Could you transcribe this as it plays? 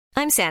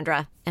I'm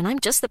Sandra, and I'm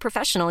just the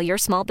professional your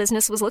small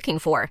business was looking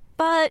for.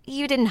 But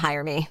you didn't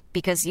hire me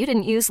because you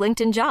didn't use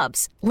LinkedIn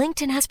Jobs.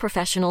 LinkedIn has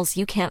professionals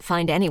you can't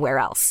find anywhere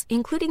else,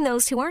 including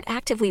those who aren't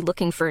actively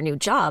looking for a new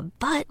job,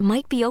 but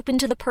might be open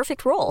to the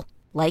perfect role,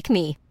 like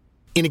me.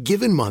 In a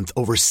given month,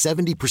 over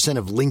 70%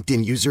 of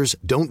LinkedIn users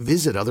don't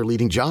visit other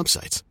leading job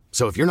sites.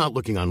 So if you're not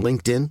looking on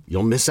LinkedIn,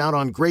 you'll miss out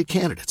on great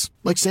candidates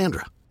like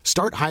Sandra.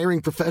 Start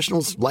hiring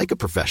professionals like a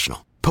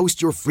professional.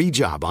 Post your free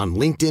job on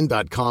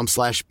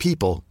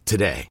linkedin.com/people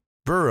today.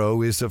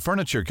 Burrow is a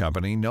furniture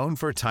company known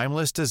for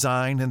timeless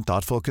design and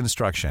thoughtful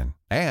construction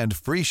and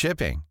free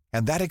shipping,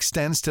 and that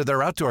extends to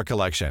their outdoor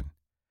collection.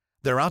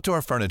 Their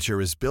outdoor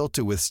furniture is built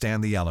to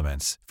withstand the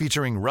elements,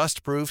 featuring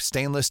rust-proof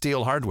stainless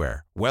steel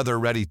hardware,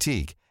 weather-ready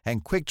teak,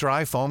 and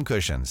quick-dry foam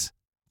cushions.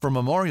 For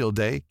Memorial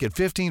Day, get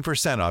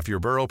 15% off your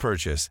Burrow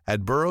purchase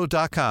at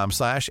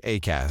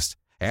burrow.com/ACAST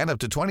and up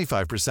to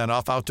 25%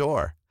 off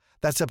outdoor.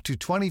 That's up to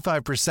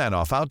 25%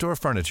 off outdoor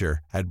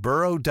furniture at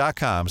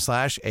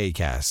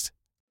burrow.com/ACAST.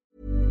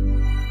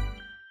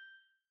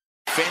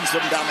 Fends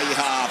them dummy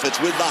half. It's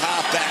with the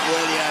halfback,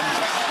 Williams.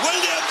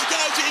 Williams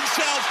goes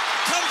himself,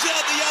 comes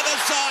out the other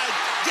side,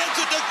 gets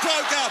it to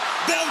Croker,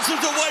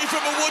 bounces away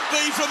from a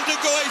would-be from De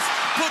Gois,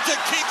 puts a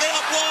kick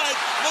out wide,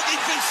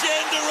 looking for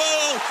Shander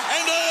Earl,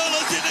 and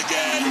Earl is in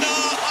again. No!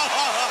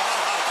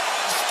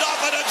 Stop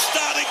it, it's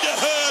starting to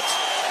hurt.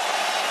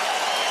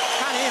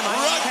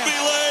 Rugby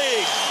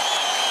league.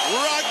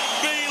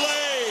 Rugby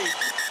league.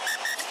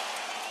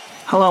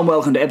 Hello and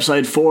welcome to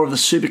episode 4 of the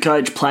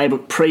Supercoach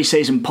Playbook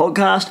pre-season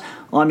podcast.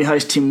 I'm your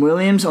host Tim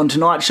Williams. On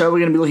tonight's show we're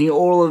going to be looking at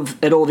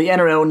all the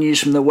NRL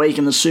news from the week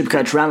and the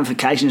Supercoach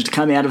ramifications to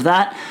come out of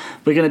that.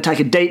 We're going to take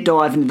a deep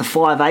dive into the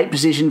 5'8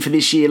 position for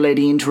this year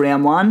leading into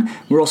round 1.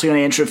 We're also going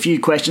to answer a few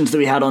questions that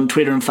we had on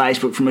Twitter and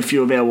Facebook from a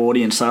few of our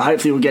audience, so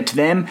hopefully we'll get to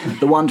them.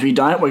 The ones we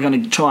don't, we're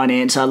going to try and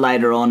answer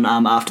later on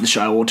after the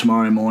show or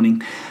tomorrow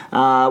morning.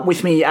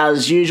 With me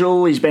as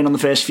usual, he's been on the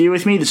first few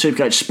with me, the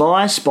Supercoach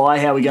Spy. Spy,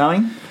 how are we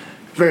going?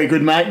 Very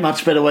good, mate.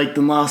 Much better week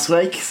than last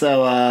week.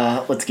 So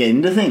let's get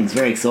into things.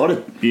 Very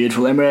excited.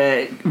 Beautiful. And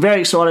we're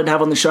very excited to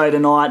have on the show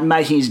tonight,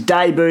 making his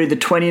debut, the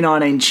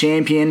 2019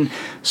 champion,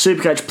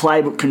 Supercoach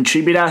Playbook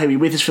contributor, who'll be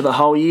with us for the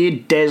whole year,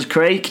 Des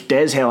Creek.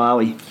 Des, how are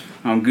we?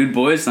 I'm good,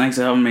 boys. Thanks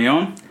for having me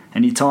on.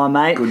 Anytime,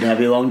 mate. Good to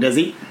have you along,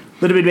 Desi. A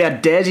little bit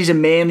about Des. He's a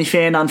Manly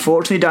fan,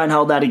 unfortunately. Don't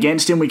hold that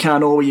against him. We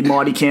can't all be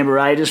mighty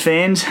Canberra Raiders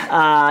fans.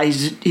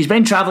 He's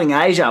been travelling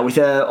Asia with,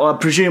 I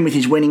presume, with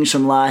his winnings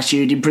from last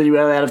year. He did pretty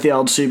well out of the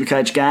old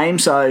Supercoach game.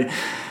 So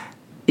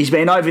he's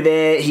been over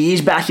there. He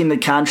is back in the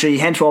country,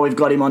 hence why we've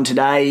got him on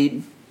today.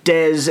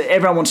 Des,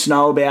 everyone wants to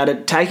know about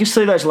it. Take us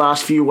through those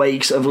last few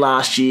weeks of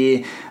last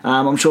year.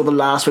 I'm sure the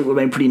last week would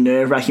have been pretty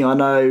nerve-wracking. I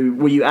know,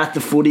 were you at the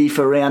footy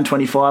for round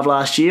 25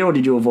 last year, or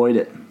did you avoid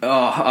it?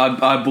 Oh,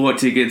 I bought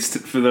tickets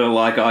for the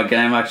Leichhardt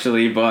game,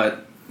 actually,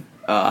 but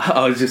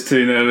I was just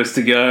too nervous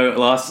to go.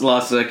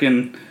 Last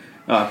second,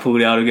 I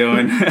pulled out of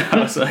going. I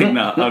was like,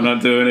 no, I'm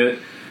not doing it.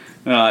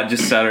 I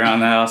just sat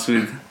around the house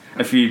with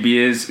a few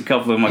beers, a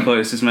couple of my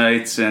closest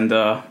mates, and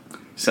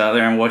sat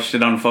there and watched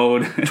it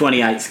unfold.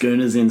 28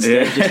 schooners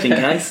instead, Yeah. just in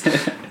case.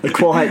 A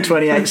quiet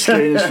 28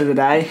 schooners for the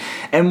day.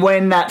 And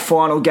when that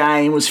final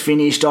game was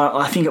finished,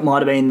 I think it might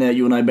have been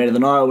you'll know better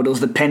than I would, it was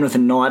the Penrith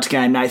and Knights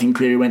game. Nathan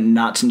Cleary went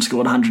nuts and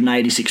scored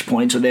 186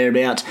 points or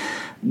thereabouts.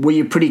 Were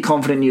you pretty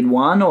confident you'd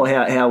won, or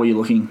how were you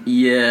looking?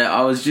 Yeah,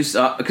 I was just...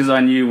 because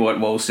I knew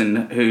what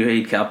Wilson, who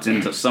he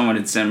captained, someone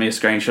had sent me a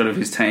screenshot of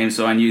his team,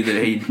 so I knew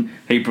that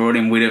he brought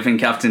in Whittiff and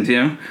captained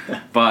him.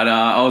 But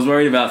I was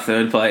worried about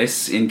third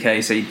place in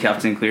case he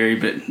captained Cleary,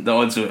 but the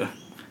odds were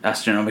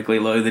astronomically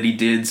low that he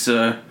did,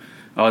 so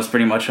I was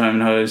pretty much home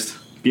and hosed.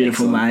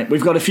 Beautiful, mate.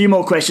 We've got a few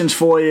more questions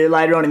for you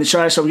later on in the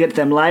show, so we'll get to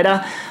them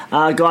later.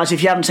 Guys,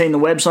 if you haven't seen the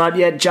website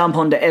yet, jump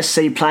onto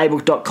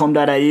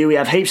scplaybook.com.au. We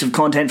have heaps of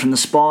content from the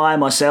Spy,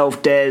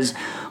 myself, Des,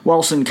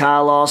 Wilson,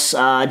 Carlos.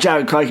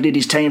 Jared Croker did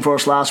his team for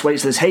us last week,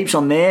 so there's heaps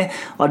on there.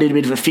 I did a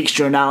bit of a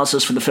fixture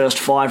analysis for the first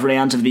 5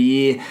 rounds of the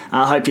year.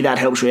 Hopefully that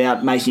helps you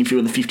out, making a few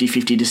of the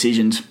 50-50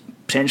 decisions.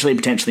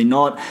 Potentially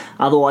not.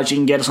 Otherwise, you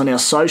can get us on our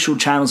social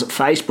channels at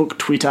Facebook,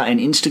 Twitter and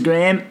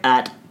Instagram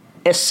at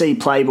SC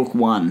Playbook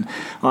 1.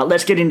 All right,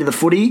 let's get into the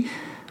footy.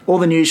 All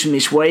the news from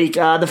this week.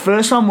 The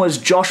first one was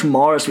Josh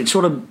Morris, which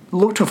sort of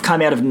looked to have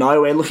come out of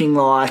nowhere, looking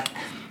like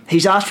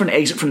he's asked for an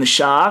exit from the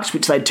Sharks,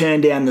 which they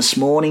turned down this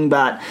morning,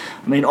 but,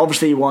 I mean,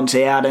 obviously he wants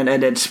out, and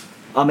it's...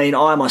 I mean,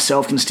 I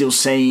myself can still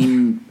see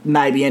him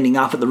maybe ending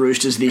up at the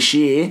Roosters this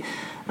year.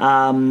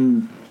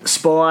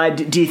 Spy,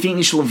 do you think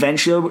this will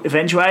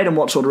eventuate, and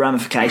what sort of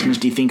ramifications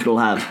do you think it'll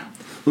have?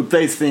 Look,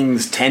 these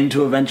things tend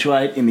to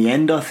eventuate in the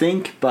end, I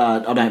think,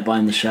 but I don't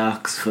blame the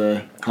Sharks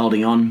for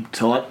holding on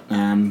tight.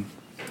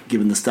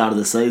 Given the start of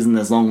the season,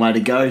 there's a long way to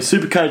go.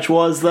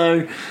 Supercoach-wise,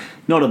 though,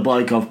 not a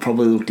bloke I've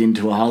probably looked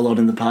into a whole lot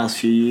in the past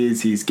few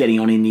years. He's getting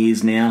on in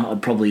years now.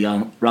 I'd probably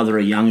rather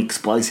a young,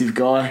 explosive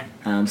guy,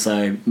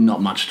 so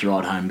not much to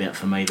write home about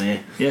for me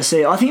there. Yeah,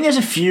 see, I think there's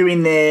a few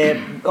in there.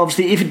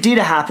 Obviously, if it did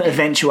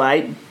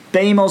eventuate,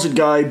 Beamos would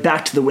go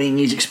back to the wing.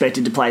 He's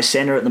expected to play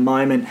centre at the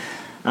moment.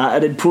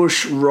 It'd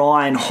push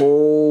Ryan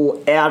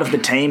Hall out of the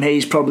team.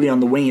 He's probably on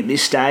the wing at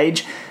this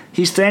stage.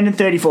 He's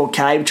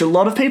 334k, which a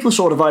lot of people are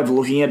sort of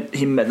overlooking at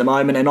him at the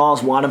moment, and I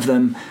was one of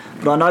them.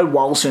 But I know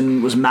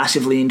Walson was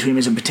massively into him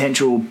as a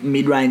potential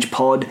mid-range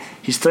pod.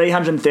 He's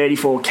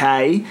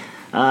 334k.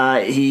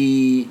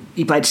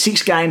 He played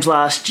 6 games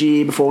last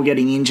year before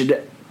getting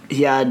injured.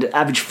 He had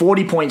averaged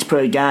 40 points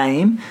per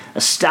game. A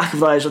stack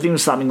of those, I think it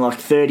was something like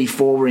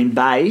 34 were in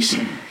base.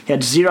 He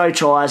had 0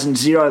 tries and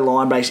 0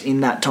 line breaks in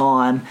that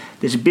time.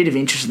 There's a bit of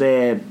interest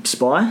there,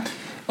 Spy.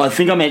 I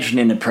think I mentioned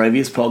in a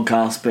previous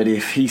podcast, but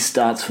if he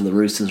starts for the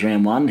Roosters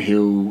round 1,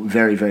 he'll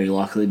very, very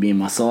likely be in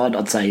my side.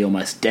 I'd say he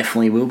almost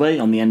definitely will be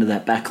on the end of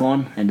that back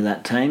line, end of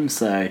that team.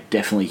 So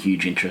definitely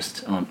huge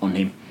interest on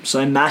him.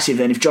 So massive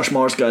then. If Josh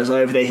Morris goes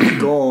over there, he's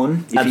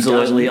gone.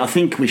 Absolutely. I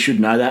think we should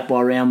know that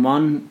by round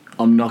 1.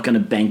 I'm not going to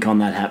bank on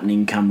that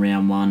happening come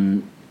round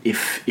 1.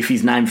 If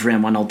he's named for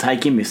round 1, I'll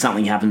take him. If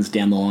something happens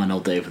down the line, I'll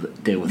deal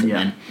with it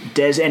then.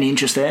 Des, any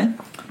interest there?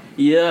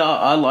 Yeah,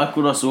 I like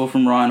what I saw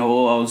from Ryan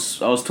Hall. I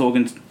was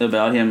talking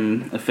about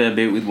him a fair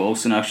bit with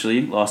Wilson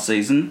actually last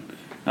season.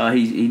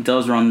 He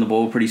does run the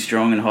ball pretty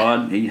strong and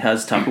hard. He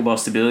has tackle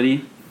bust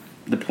ability.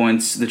 The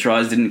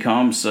tries didn't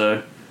come,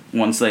 so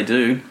once they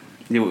do,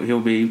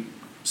 he'll be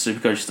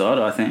Supercoach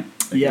starter, I think.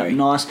 Yeah,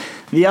 nice.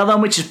 The other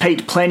one, which has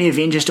piqued plenty of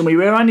interest, and we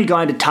were only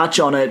going to touch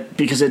on it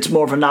because it's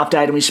more of an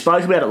update, and we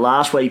spoke about it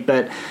last week,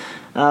 but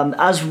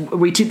as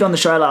we tipped on the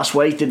show last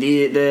week that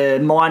the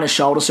minor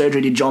shoulder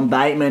surgery did John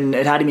Bateman,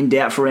 it had him in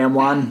doubt for round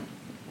 1.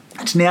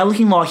 It's now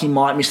looking like he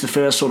might miss the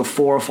first sort of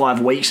 4 or 5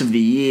 weeks of the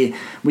year,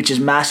 which is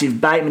massive.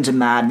 Bateman's a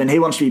madman. He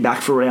wants to be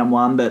back for round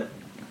 1, but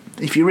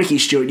if you're Ricky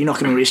Stewart, you're not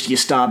going to risk your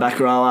star back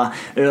rower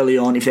early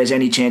on if there's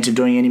any chance of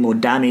doing any more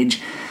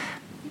damage.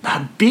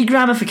 Big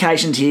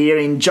ramifications here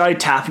in Joe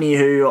Tapney,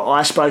 who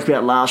I spoke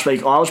about last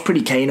week. I was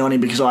pretty keen on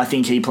him because I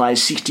think he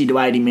plays 60 to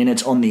 80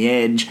 minutes on the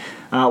edge.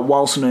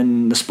 Walson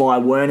and the Spy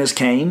weren't as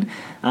keen.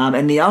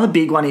 And the other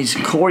big one is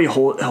Corey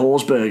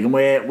Horsburgh, and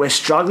we're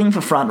struggling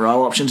for front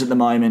row options at the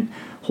moment.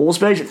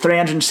 Horsburgh's at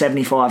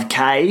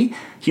 375k.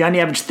 He only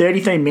averaged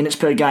 33 minutes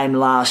per game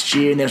last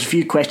year, and there's a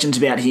few questions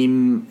about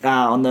him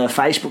on the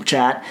Facebook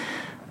chat.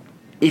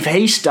 If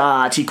he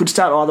starts, he could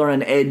start either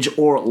on an edge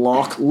or at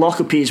lock. Lock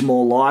appears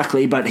more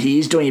likely, but he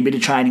is doing a bit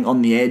of training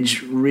on the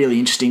edge, really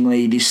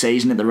interestingly, this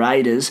season at the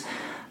Raiders.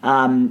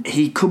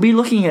 He could be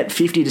looking at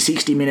 50 to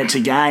 60 minutes a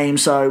game,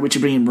 which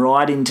would bring him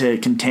right into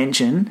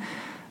contention.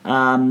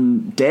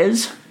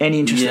 Des, any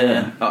interest there?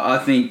 Yeah, I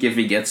think if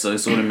he gets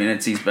those sort of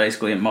minutes, he's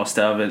basically a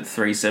must-have at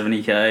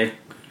 370k.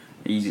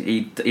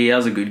 He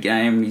has a good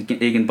game.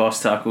 He can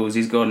bust tackles.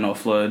 He's got an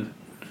offload.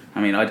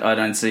 I mean, I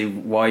don't see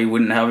why you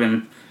wouldn't have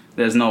him.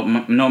 There's not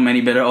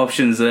many better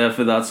options there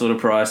for that sort of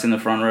price in the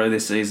front row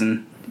this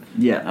season.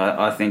 Yeah,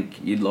 I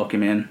think you'd lock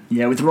him in.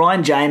 Yeah, with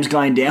Ryan James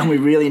going down, we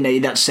really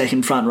need that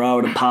second front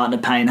rower to partner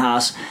Payne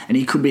Haas, and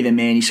he could be the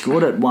man. He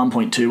scored at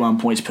 1.21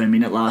 points per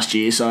minute last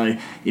year, so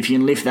if you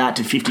can lift that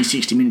to 50,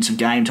 60 minutes of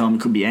game time,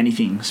 it could be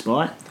anything,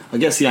 Spy. I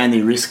guess the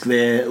only risk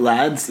there,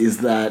 lads, is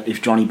that if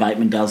Johnny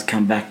Bateman does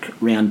come back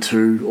round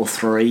 2 or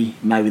 3,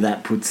 maybe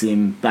that puts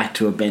him back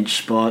to a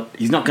bench spot.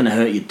 He's not going to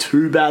hurt you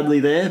too badly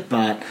there,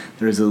 but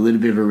there is a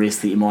little bit of a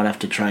risk that you might have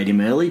to trade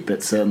him early,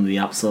 but certainly the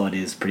upside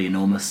is pretty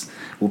enormous.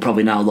 We'll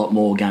probably know a lot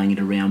more going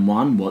into round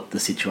 1 what the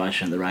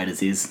situation at the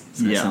Raiders is,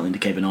 so that's something to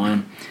keep an eye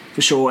on.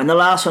 For sure. And the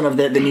last one of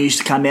the news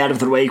to come out of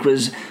the week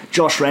was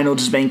Josh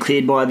Reynolds has been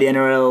cleared by the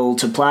NRL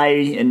to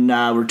play and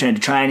return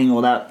to training,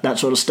 all that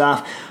sort of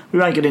stuff. We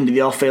won't get into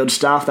the off-field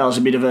stuff. That was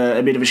a bit of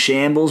a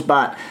shambles,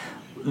 but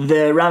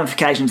the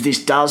ramifications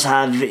this does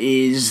have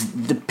is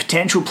the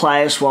potential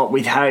player swap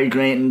with Harry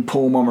Grant and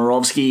Paul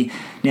Momirovski.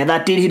 Now,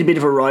 that did hit a bit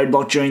of a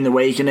roadblock during the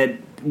week,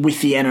 and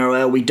with the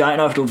NRL, we don't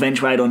know if it'll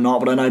eventuate or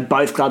not, but I know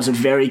both clubs are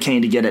very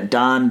keen to get it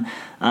done.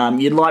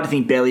 You'd like to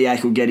think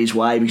Bellyache will get his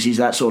way because he's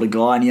that sort of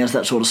guy and he has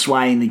that sort of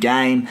sway in the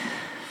game.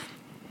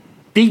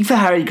 Big for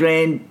Harry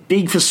Grant,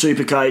 big for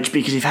Supercoach,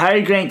 because if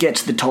Harry Grant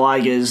gets the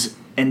Tigers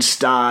and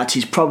starts,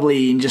 he's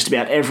probably in just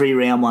about every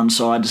round 1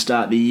 side to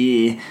start the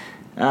year.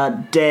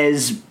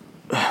 Des,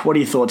 what are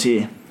your thoughts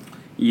here?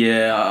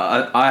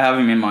 Yeah, I have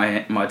him in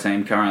my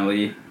team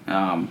currently.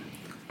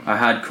 I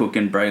had Cook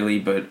and Brayley,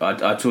 but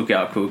I took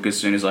out Cook as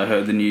soon as I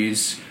heard the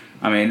news.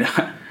 I mean,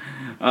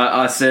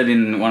 I said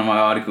in one of my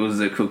articles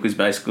that Cook was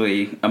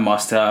basically a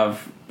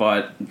must-have,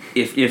 but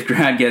if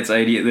Grant gets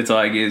 80 at the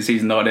Tigers,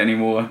 he's not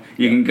anymore.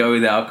 You can go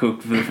without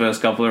Cook for the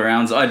first couple of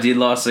rounds. I did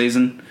last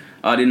season.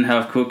 I didn't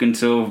have Cook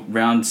until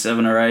round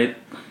 7 or 8.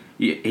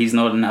 He's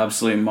not an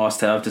absolute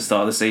must-have to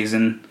start the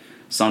season.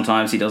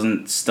 Sometimes he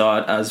doesn't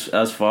start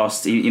as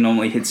fast. He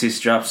normally hits his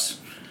straps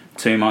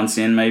 2 months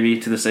in, maybe,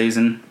 to the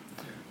season.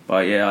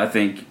 But yeah, I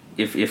think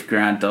if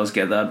Grant does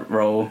get that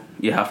role,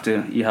 you have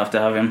to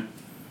have him.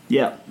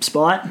 Yeah,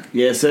 Spite?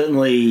 Yeah,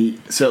 certainly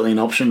an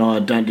option. I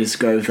don't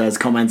disagree with those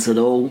comments at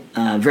all.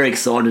 Very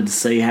excited to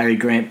see Harry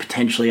Grant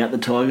potentially at the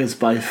Tigers,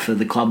 both for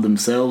the club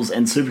themselves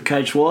and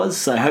Supercoach-wise.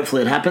 So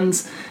hopefully it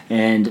happens,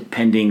 and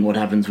pending what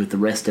happens with the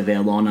rest of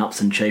our lineups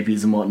and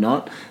cheapies and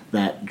whatnot,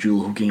 that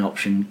dual hooking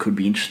option could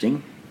be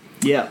interesting.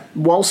 Yeah,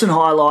 Walson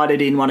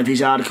highlighted in one of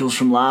his articles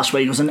from last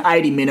week, it was an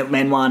 80-minute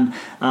men one,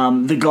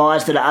 the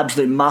guys that are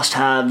absolute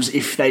must-haves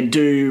if they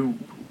do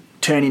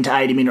turn into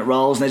 80-minute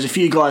roles. And there's a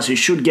few guys who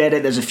should get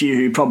it, there's a few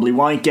who probably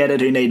won't get it,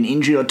 who need an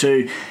injury or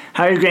two.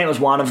 Harry Grant was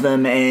one of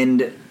them,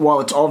 and while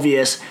it's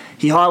obvious,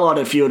 he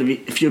highlighted a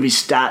few of his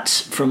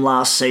stats from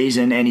last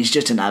season, and he's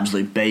just an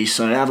absolute beast,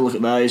 so have a look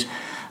at those.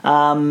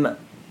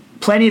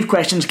 Plenty of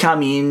questions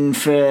come in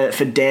for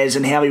Des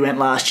and how he went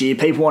last year.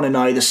 People want to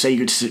know the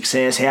secret to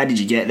success, how did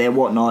you get there,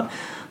 whatnot.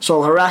 So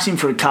I'll harass him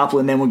for a couple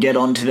and then we'll get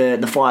on to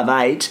the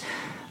 5'8".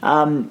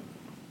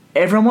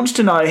 Everyone wants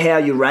to know how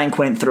your rank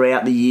went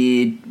throughout the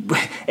year.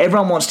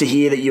 Everyone wants to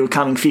hear that you were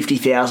coming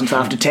 50,000th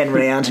after 10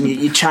 rounds and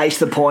you chased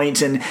the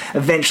points and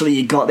eventually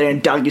you got there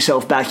and dug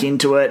yourself back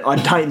into it. I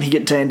don't think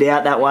it turned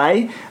out that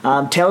way.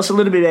 Tell us a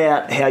little bit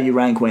about how your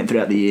rank went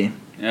throughout the year.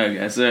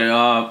 Okay,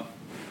 so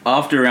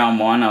after round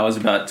 1, I was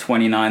about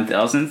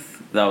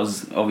 29,000th. That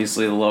was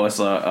obviously the lowest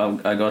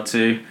I got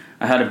to.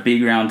 I had a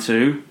big round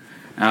 2.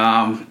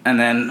 And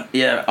then,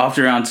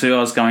 after round 2, I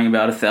was going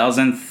about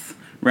 1,000th.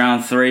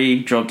 Round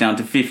 3, dropped down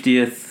to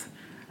 50th.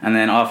 And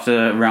then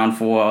after round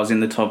 4, I was in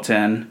the top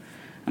 10.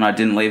 And I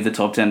didn't leave the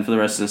top 10 for the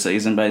rest of the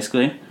season,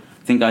 basically.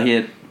 I think I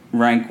hit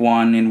rank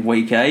 1 in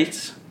week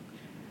 8.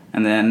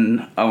 And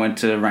then I went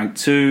to rank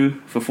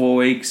 2 for 4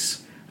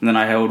 weeks. And then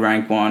I held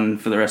rank 1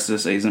 for the rest of the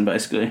season,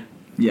 basically.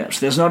 Yeah,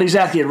 so there's not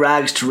exactly a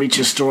rags to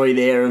riches story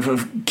there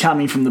of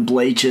coming from the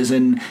bleachers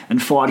and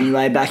fighting your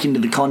way back into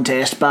the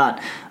contest,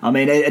 but, I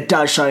mean, it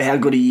does show how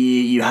good a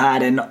year you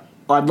had, and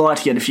I'd like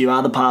to get a few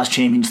other past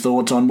champions'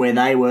 thoughts on where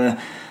they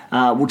were.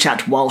 We'll chat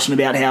to Walson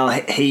about how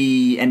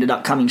he ended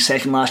up coming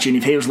second last year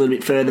and if he was a little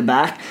bit further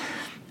back.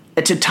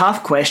 It's a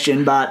tough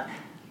question, but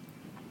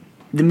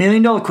the $1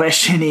 million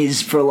question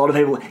is, for a lot of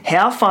people,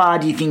 how far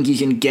do you think you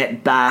can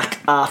get back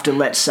after,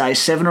 let's say,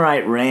 7 or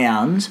 8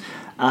 rounds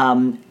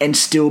and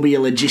still be a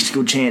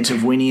logistical chance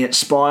of winning it?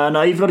 Spy, I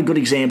know you've got a good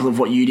example of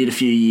what you did a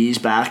few years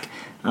back.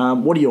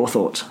 What are your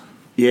thoughts?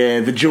 Yeah,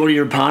 the Geordie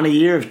Rapana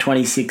year of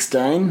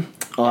 2016.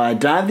 I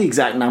don't have the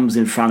exact numbers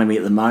in front of me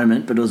at the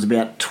moment, but it was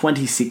about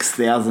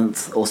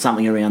 26,000th or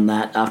something around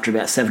that after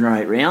about 7 or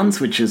 8 rounds,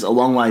 which is a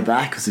long way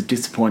back. It was a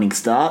disappointing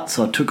start.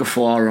 So I took a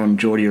flyer on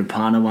Geordie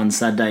Rapana one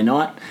Saturday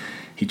night.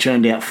 He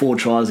churned out 4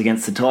 tries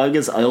against the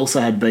Tigers. I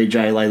also had BJ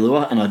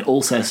Leilua, and I'd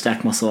also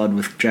stacked my side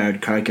with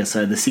Jared Croker,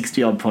 so the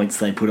 60-odd points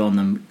they put on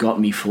them got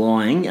me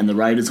flying, and the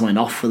Raiders went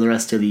off for the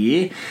rest of the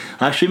year.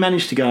 I actually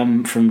managed to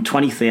go from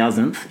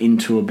 20,000th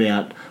into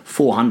about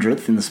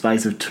 400th in the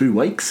space of 2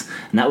 weeks,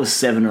 and that was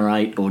 7 or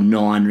 8 or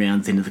 9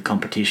 rounds into the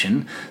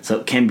competition, so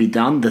it can be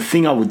done. The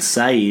thing I would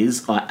say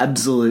is I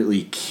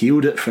absolutely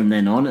killed it from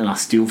then on, and I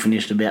still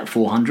finished about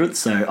 400th,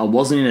 so I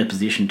wasn't in a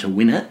position to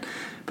win it,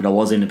 but I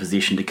was in a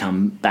position to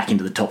come back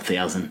into the top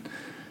 1,000.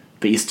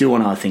 But you still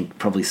want to, I think,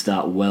 probably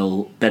start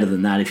well better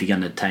than that if you're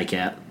going to take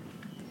out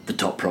the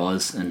top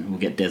prize, and we'll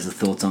get Des'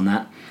 thoughts on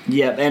that.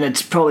 Yeah, and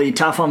it's probably a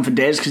tough one for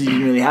Des because he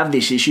didn't really have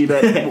this issue,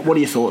 but what are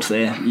your thoughts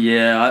there?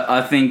 Yeah,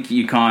 I think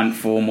you can't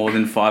fall more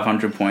than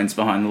 500 points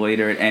behind the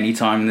leader at any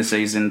time in the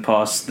season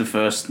past the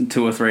first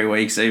 2 or 3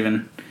 weeks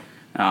even,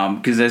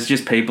 because there's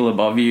just people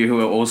above you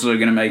who are also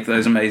going to make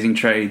those amazing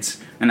trades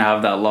and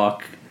have that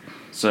luck.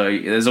 So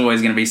there's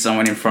always going to be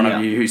someone in front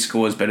of you who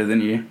scores better than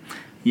you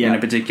in a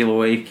particular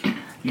week.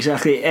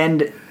 Exactly.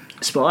 And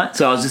Spy?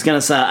 So I was just going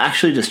to say, I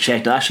actually just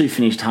checked. I actually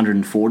finished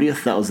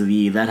 140th. That was the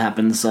year that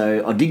happened.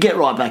 So I did get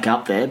right back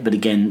up there. But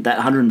again, that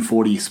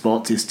 140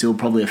 spots is still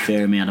probably a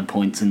fair amount of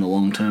points in the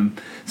long-term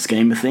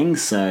scheme of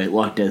things. So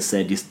like Des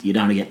said, you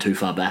don't want to get too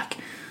far back.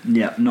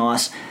 Yeah,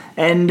 nice.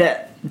 And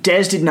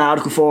Des did an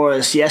article for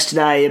us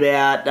yesterday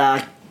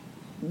about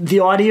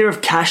the idea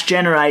of cash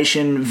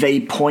generation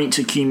v points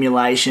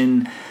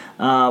accumulation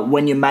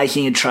when you're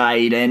making a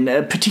trade, and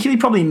particularly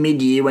probably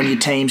mid-year when your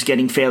team's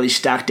getting fairly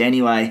stacked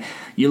anyway.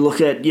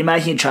 You're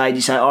making a trade,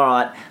 you say, all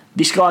right,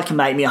 this guy can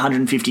make me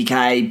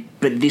 150k,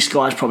 but this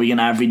guy's probably going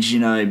to average,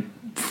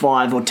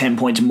 5 or 10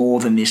 points more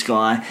than this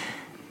guy.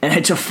 And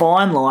it's a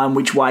fine line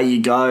which way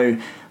you go.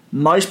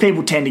 Most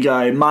people tend to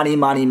go money,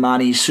 money,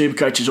 money.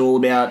 Supercoach is all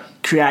about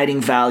creating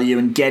value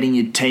and getting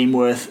your team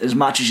worth as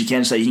much as you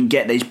can so you can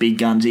get these big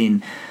guns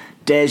in.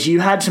 Des,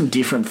 you had some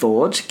different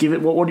thoughts.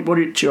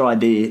 What's your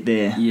idea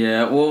there?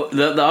 Yeah, well,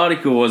 the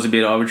article was a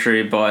bit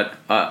arbitrary, but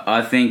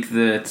I think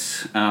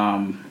that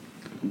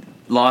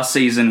last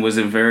season was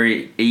a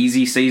very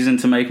easy season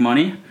to make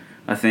money.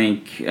 I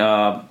think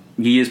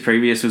years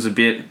previous was a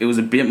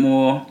bit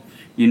more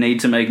you need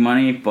to make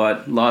money,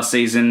 but last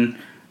season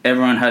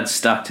everyone had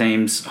stuck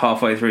teams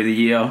halfway through the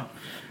year,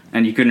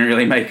 and you couldn't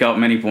really make up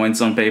many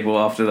points on people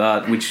after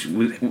that, which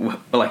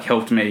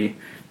helped me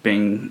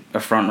being a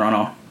front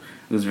runner.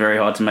 It was very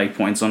hard to make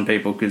points on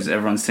people because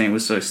everyone's team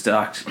was so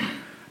stacked.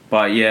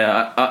 But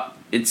yeah,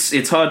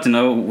 it's hard to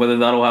know whether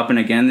that'll happen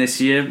again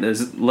this year.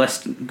 There's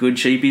less good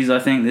cheapies, I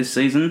think, this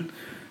season,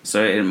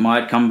 so it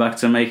might come back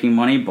to making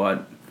money.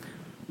 But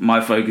my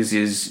focus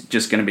is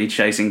just going to be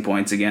chasing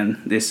points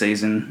again this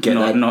season. Get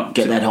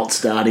that hot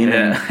start in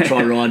and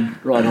try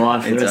ride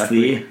high for the rest of the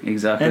year.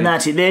 Exactly. And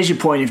that's it. There's your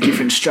point of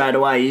difference straight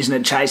away, isn't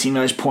it? Chasing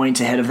those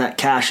points ahead of that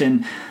cash.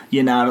 And,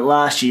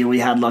 last year we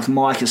had like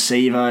Mike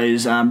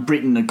Acevos,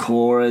 Britton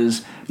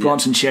Nakoras,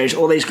 Bronson Cherish,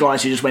 all these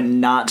guys who just went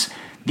nuts.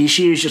 This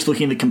year is just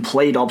looking the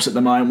complete opposite at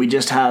the moment. We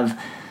just have...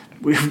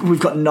 We've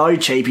got no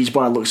cheapies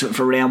by the looks of it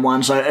for round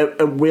one, so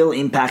it will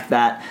impact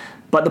that.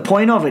 But the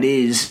point of it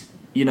is,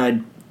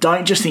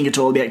 don't just think it's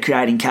all about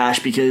creating cash,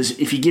 because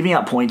if you're giving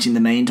up points in the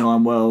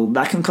meantime, well,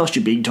 that can cost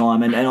you big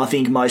time, and I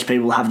think most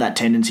people have that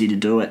tendency to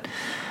do it.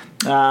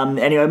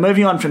 Anyway,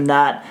 moving on from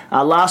that,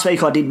 last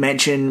week I did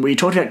mention, we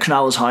talked about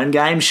Cronulla's home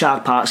game.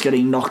 Shark Park's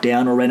getting knocked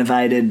down or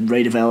renovated,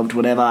 redeveloped,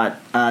 whatever,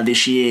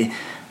 this year,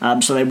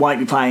 so they won't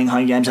be playing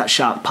home games at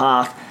Shark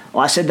Park.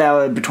 I said they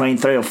were between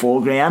 3 or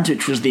 4 grounds,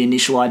 which was the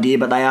initial idea,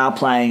 but they are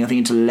playing, I think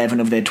it's 11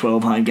 of their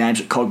 12 home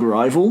games at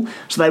Kogarah Oval.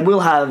 So they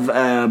will have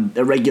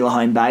a regular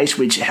home base,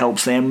 which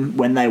helps them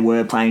when they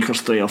were playing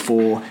across 3 or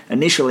 4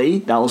 initially.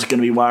 That was going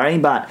to be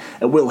worrying, but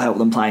it will help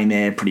them playing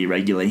there pretty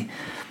regularly.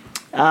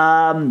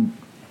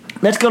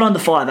 Let's get on to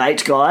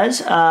 5/8,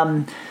 guys.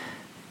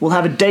 We'll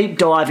have a deep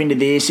dive into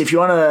this. If you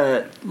want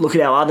to look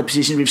at our other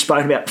positions, we've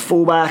spoken about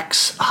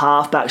fullbacks,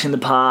 halfbacks in the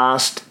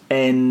past,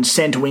 and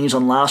centre wings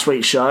on last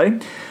week's show.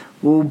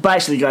 We'll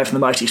basically go from the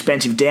most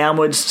expensive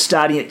downwards,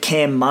 starting at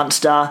Cam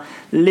Munster. A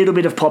little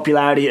bit of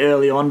popularity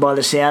early on by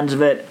the sounds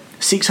of it.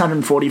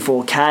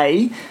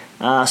 644k.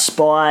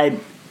 Spy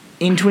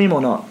into him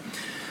or not?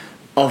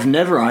 I've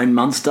never owned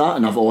Munster,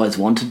 and I've always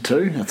wanted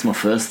to. That's my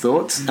first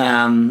thoughts.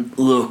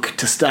 Look,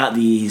 to start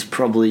the year, he's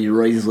probably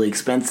reasonably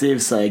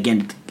expensive. So,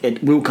 again,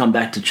 it will come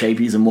back to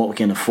cheapies and what we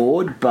can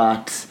afford.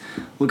 But,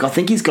 look, I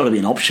think he's got to be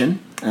an option,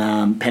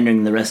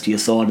 pending the rest of your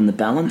side and the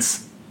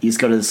balance. You've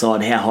got to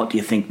decide how hot do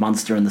you think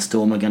Munster and the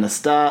Storm are going to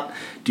start.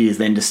 Do you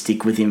then just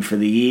stick with him for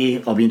the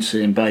year? I'll be interested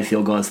in both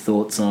your guys'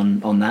 thoughts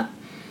on that.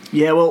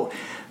 Yeah, well,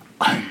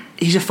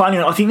 he's a funny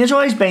one. I think there's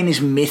always been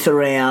this myth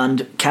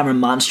around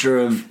Cameron Munster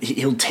of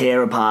he'll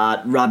tear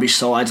apart rubbish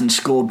sides and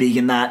score big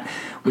and that.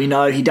 We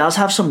know he does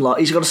have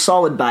he's got a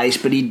solid base,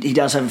 but he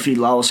does have a few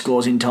lower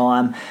scores in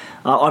time.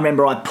 I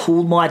remember I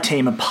pulled my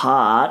team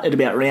apart at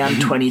about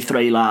round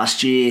 23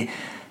 last year.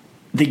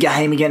 The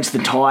game against the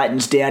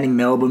Titans down in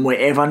Melbourne, where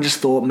everyone just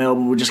thought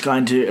Melbourne were just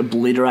going to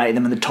obliterate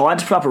them, and the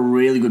Titans put up a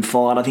really good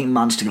fight. I think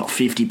Munster got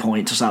 50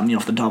 points or something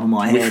off the top of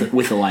my head.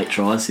 With a late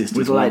try assist.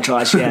 With a late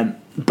try, yeah.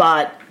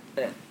 But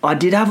I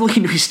did have a look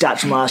into his stats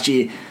from last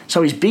year.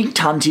 So his big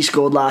tons he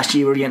scored last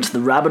year were against the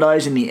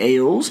Rabbitohs and the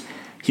Eels.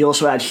 He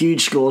also had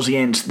huge scores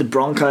against the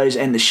Broncos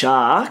and the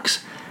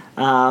Sharks,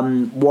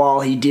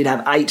 while he did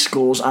have 8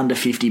 scores under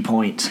 50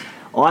 points.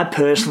 I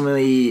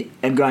personally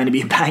am going to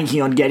be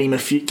banking on getting a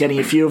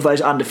few of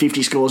those under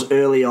 50 scores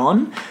early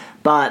on,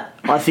 but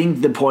I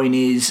think the point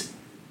is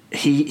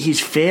he's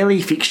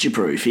fairly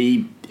fixture-proof.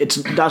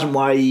 It doesn't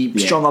worry.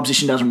 Strong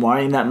opposition doesn't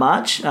worry him that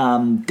much.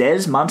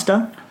 Des,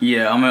 Munster?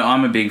 Yeah,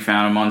 I'm a big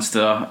fan of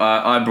Munster.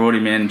 I brought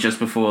him in just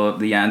before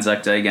the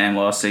Anzac Day game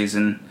last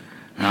season.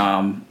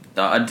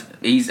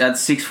 He's at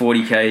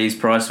 640k. He's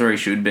priced where he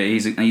should be.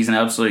 He's an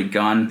absolute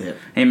gun. Yep.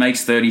 He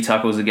makes 30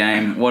 tackles a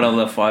game. What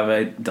other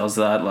 5'8" does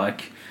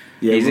that?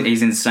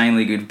 He's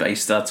insanely good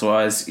base stats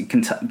wise. He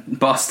can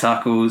bust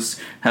tackles.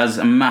 Has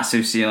a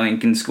massive ceiling.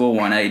 Can score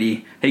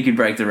 180. He could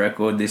break the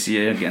record this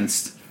year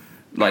against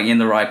in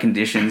the right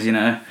conditions.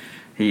 I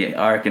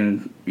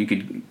reckon you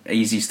could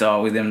easy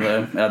start with him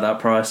though at that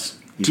price.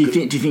 Do you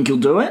think he'll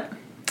do it?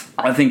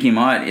 I think he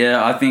might.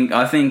 Yeah, I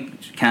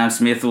think Cam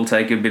Smith will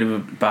take a bit of a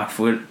back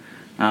foot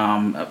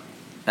at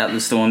the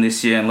Storm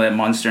this year and let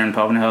Munster and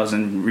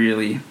Pappenhausen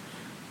really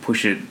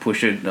push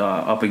it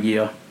up a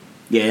gear.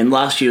 Yeah, and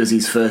last year was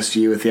his first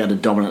year without a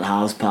dominant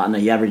halves partner.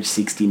 He averaged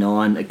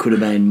 69. It could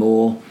have been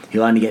more.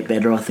 He'll only get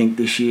better, I think,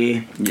 this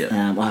year.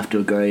 Yeah, I have to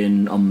agree,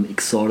 and I'm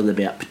excited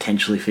about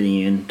potentially fitting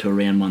in to a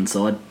round one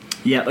side.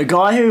 Yeah, a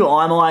guy who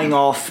I'm eyeing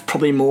off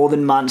probably more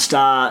than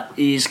Munster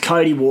is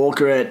Cody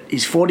Walker.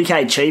 He's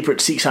 40k cheaper at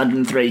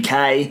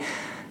 603k.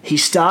 He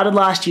started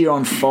last year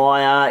on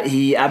fire.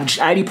 He averaged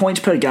 80 points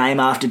per game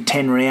after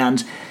 10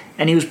 rounds,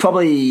 and he was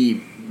probably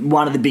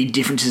one of the big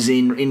differences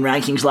in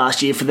rankings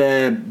last year for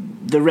the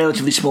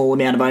relatively small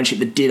amount of ownership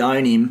that did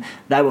own him.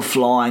 They were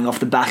flying off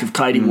the back of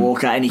Cody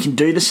Walker, and he can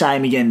do the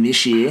same again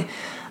this year.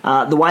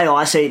 The way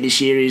I see it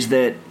this year is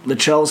that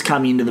Latrell's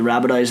coming into the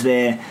Rabbitohs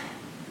there.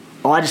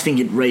 I just think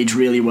it reads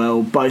really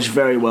well, bodes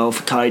very well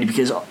for Cody,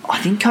 because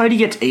I think Cody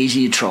gets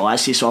easier try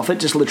assists off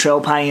it. Just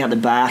Latrell paying out the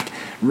back,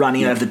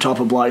 running over the top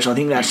of blokes. I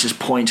think that's just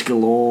points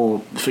galore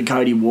for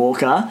Cody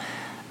Walker.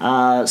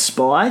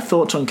 Spy,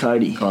 thoughts on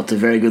Cody? Oh, it's a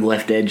very good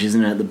left edge,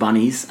 isn't it, at the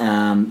Bunnies?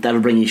 That'll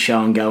bring his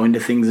show and go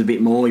into things a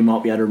bit more. He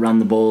might be able to run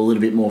the ball a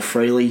little bit more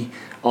freely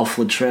off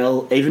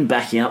Latrell, even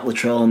backing up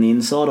Latrell on the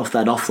inside off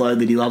that offload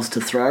that he loves to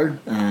throw.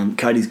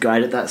 Cody's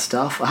great at that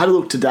stuff. I had a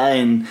look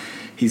today and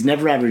he's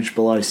never averaged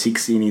below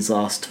 60 in his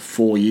last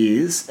 4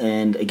 years.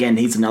 And again,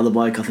 he's another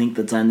bloke I think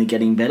that's only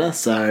getting better.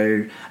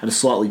 So at a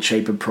slightly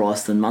cheaper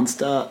price than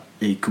Munster,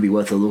 it could be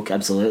worth a look,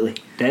 absolutely.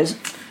 Des?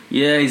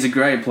 Yeah, he's a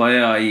great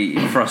player. He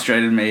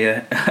frustrated me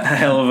a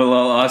hell of a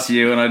lot last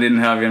year when I didn't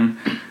have him.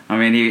 I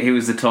mean, he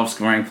was the top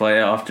scoring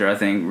player after, I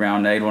think,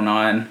 round 8 or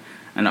 9.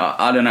 And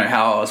I don't know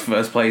how I was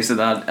first place at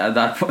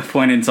that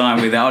point in time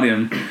without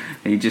him.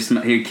 He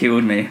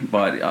killed me.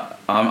 But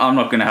I'm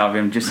not going to have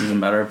him just as a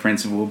matter of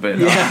principle. But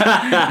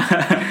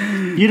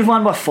You'd have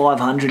won by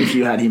 500 if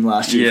you had him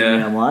last year for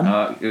round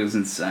 1. It was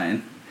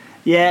insane.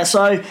 Yeah,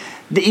 so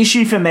the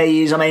issue for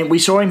me is, I mean, we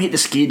saw him hit the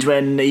skids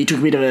when he took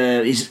a bit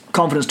of his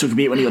confidence took a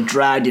bit when he got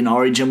dragged in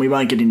Origin. We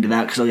won't get into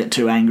that because I'll get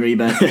too angry,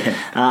 but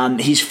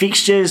his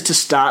fixtures to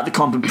start the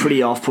comp are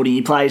pretty off-putting.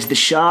 He plays the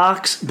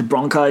Sharks, the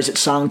Broncos at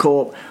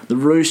Suncorp, the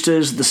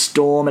Roosters, the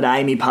Storm at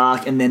Amy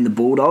Park, and then the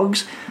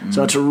Bulldogs.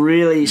 So it's a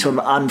really sort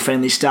of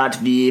unfriendly start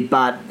to the year,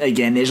 but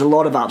again, there's a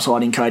lot of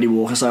upside in Cody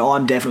Walker, so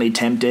I'm definitely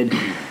tempted.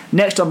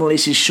 Next on the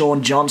list is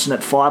Sean Johnson at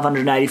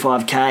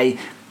 $585K.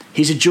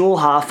 He's a dual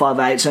half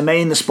 5'8", so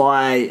me and the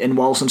Spy and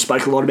Walson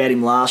spoke a lot about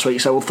him last week,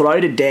 so we'll throw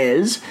to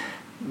Des.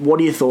 What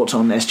are your thoughts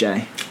on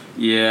SJ?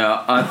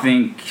 Yeah, I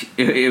think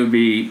it would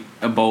be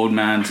a bold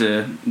man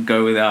to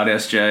go without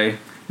SJ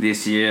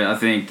this year. I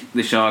think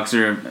the Sharks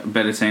are a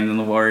better team than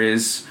the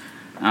Warriors.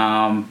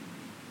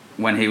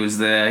 When he was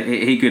there,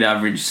 he could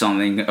average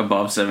something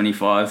above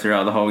 75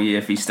 throughout the whole year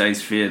if he stays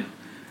fit.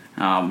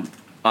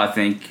 I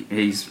think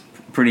he's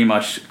pretty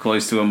much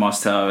close to a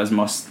must-have,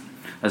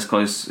 as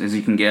close as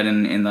you can get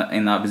in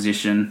that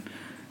position.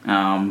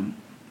 I'm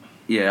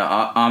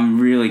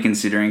really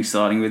considering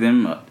starting with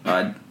him.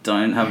 I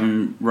don't have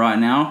him right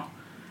now.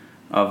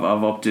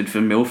 I've opted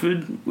for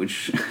Milford,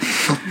 which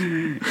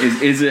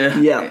is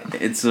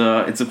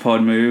a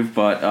pod move,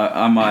 but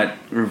I might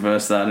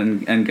reverse that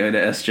and go to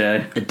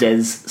SJ. A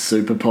Des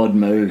super pod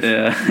move.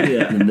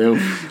 Yeah. The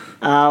Milf.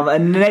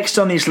 And next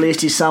on this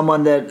list is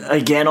someone that,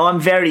 again, I'm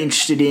very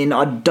interested in.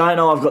 I don't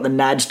know I've got the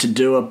nads to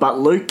do it, but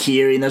Luke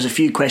Keary, and there's a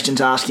few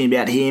questions asking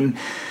about him.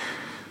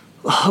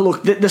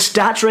 Look, the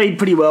stats read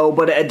pretty well,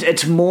 but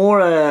it's more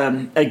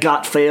a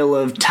gut feel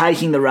of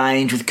taking the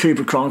range with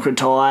Cooper Cronk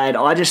retired.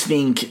 I just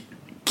think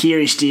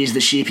Keary steers the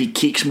ship. He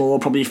kicks more,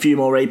 probably a few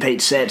more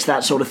repeat sets,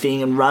 that sort of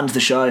thing, and runs the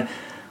show.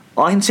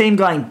 I can see him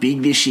going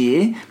big this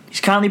year. He's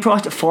currently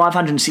priced at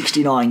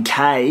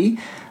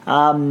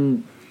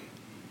 $569K.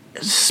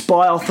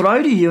 Spy, I'll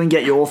throw to you and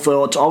get your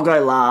thoughts. I'll go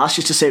last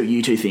just to see what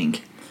you two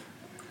think.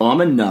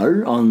 I'm a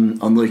no on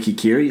Lukey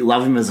Keary.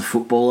 Love him as a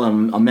footballer.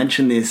 I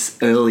mentioned this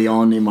early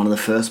on in one of the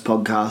first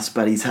podcasts,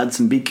 but he's had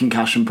some big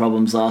concussion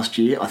problems last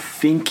year. I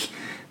think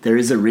there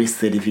is a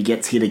risk that if he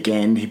gets hit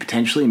again, he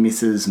potentially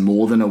misses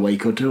more than a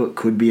week or two. It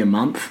could be a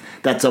month.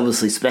 That's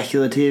obviously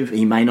speculative.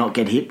 He may not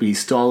get hit, but his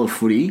style of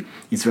footy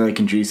is very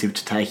conducive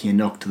to taking a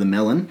knock to the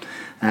melon.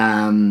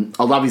 I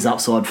love his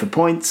upside for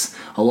points.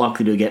 I'm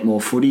likely to get more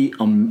footy.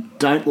 I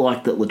don't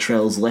like that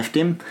Latrell's left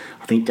him.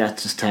 I think that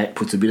just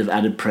puts a bit of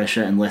added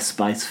pressure and less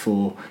space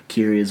for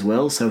Keary as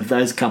well. So with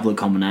those couple of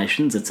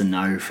combinations, it's a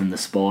no from the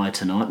Spy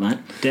tonight, mate.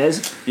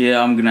 Des?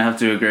 Yeah, I'm going to have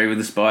to agree with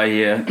the Spy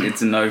here.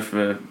 It's a no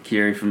for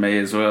Keary for me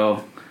as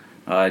well.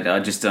 I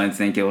just don't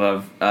think he'll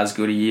have as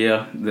good a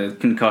year. The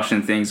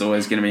concussion thing's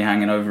always going to be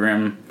hanging over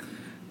him.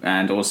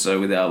 And also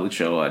without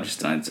Latrell, I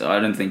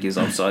don't think his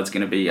upside's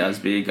going to be as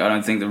big. I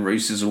don't think the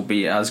Roosters will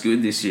be as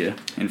good this year,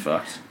 in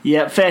fact.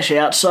 Yeah, fair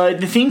shout. So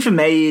the thing for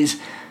me is,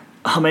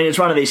 I mean, it's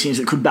one of these things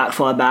that could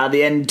backfire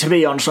badly. And to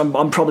be honest,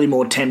 I'm probably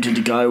more tempted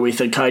to go with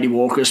a Cody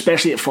Walker,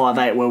 especially at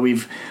 5'8", where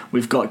we've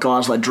got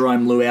guys like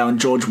Jerome Luau and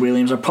George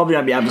Williams. I probably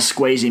won't be able to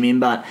squeeze him in,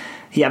 but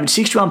he averaged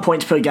 61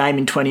 points per game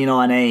in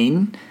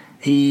 2019.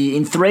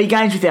 In 3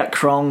 games without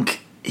Cronk,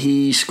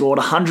 he scored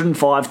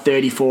 105,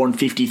 34 and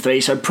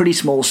 53, so pretty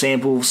small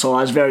sample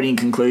size, very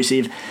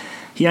inconclusive.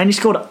 He only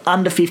scored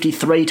under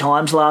 53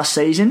 times last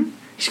season.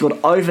 He scored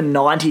over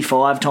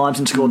 95 times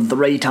and scored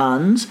 3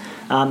 tons.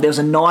 There was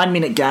a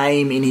 9-minute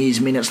game in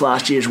his minutes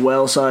last year as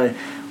well, so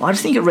I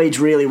just think it reads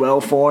really well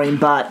for him,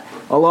 but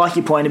I like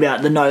your point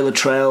about the no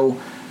Latrell.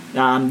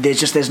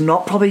 There's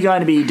not probably going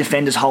to be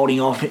defenders holding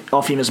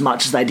off him as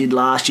much as they did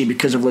last year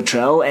because of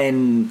Latrell,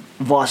 and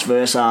vice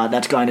versa.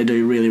 That's going to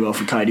do really well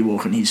for Cody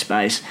Walker in his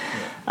space.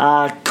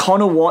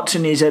 Connor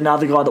Watson is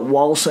another guy that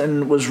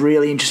Walson was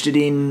really interested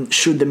in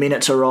should the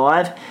minutes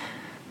arrive.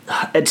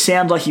 It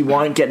sounds like he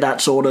won't get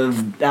that sort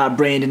of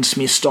Brandon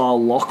Smith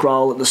style lock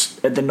roll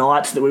at the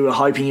Knights that we were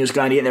hoping he was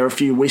going to get. There were a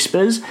few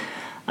whispers.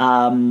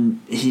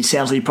 He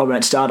sounds like he probably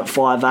won't start at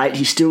 5'8".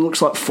 He still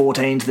looks like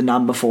 14's the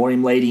number for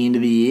him leading into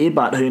the year,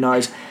 but who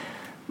knows.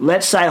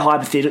 Let's say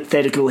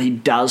hypothetical he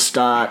does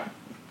start,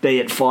 be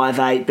it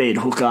 5'8", be it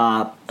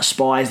hooker,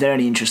 Spy. Is there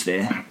any interest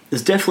there?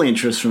 There's definitely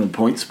interest from a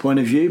points point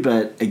of view,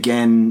 but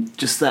again,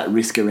 just that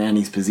risk around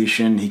his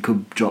position. He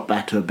could drop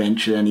back to a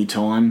bench at any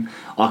time.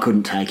 I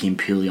couldn't take him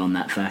purely on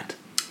that fact.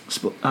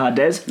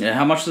 Des? Yeah,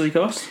 how much does he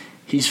cost?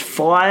 He's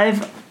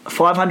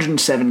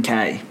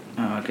 507K.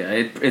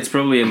 Okay, it's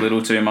probably a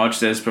little too much.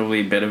 There's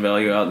probably better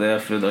value out there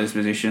for those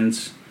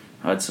positions.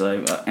 I'd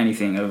say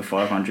anything over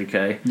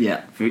 500k.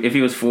 Yeah. If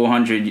he was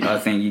 400, I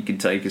think you could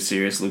take a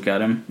serious look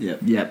at him. Yeah.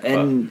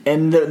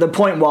 And the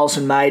point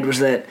Walson made was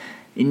that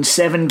In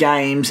 7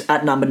 games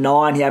at number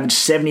 9, he averaged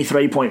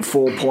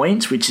 73.4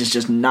 points, which is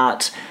just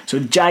nuts. So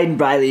with Jaden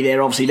Brayley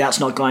there, obviously that's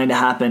not going to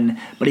happen.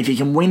 But if he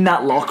can win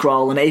that lock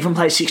roll and even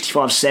play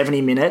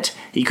 65-70 minutes,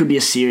 he could be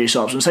a serious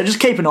option. So just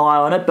keep an eye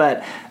on it.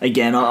 But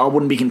again, I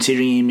wouldn't be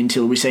considering him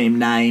until we see him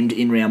named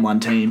in round 1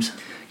 teams.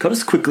 Can I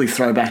just quickly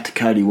throw back to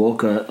Cody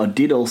Walker? I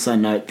did also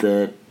note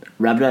that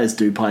Rabbitohs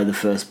do play the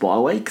first bye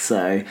week,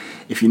 so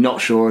if you're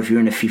not sure, if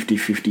you're in a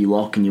 50-50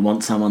 lock and you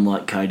want someone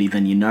like Cody,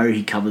 then you know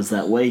he covers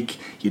that week.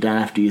 You don't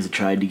have to use a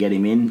trade to get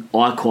him in.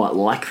 I quite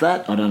like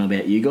that. I don't know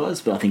about you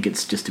guys, but I think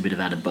it's just a bit of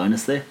added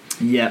bonus there.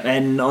 Yeah,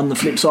 and on the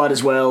flip side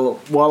as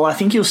well, while I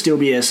think he'll still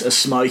be a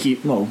smoky,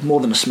 well, more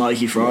than a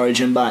smoky for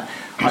Origin, but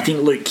I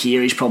think Luke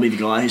Keary's probably the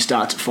guy who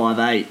starts at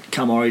 5'8"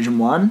 come Origin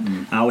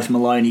 1, with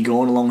Maloney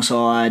gone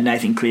alongside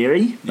Nathan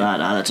Cleary, but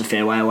that's a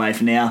fair way away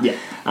for now.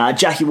 Yeah.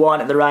 Jackie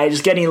White at the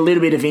Raiders, getting a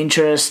little bit of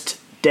interest.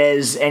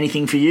 Des,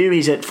 anything for you?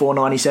 He's at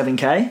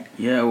 497k.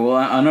 Yeah, well,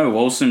 I know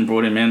Wilson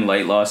brought him in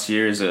late last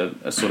year as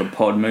a sort of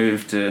pod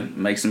move to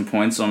make some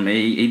points on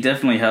me. He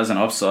definitely has an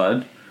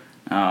upside.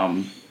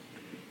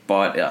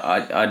 But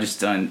I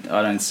just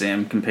don't see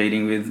him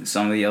competing with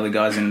some of the other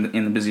guys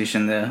in the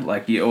position there.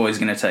 Like, you're always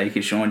going to take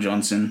a Sean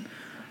Johnson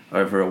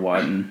over a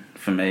Whiten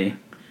for me.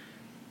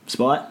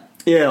 Spite?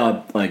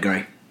 Yeah, I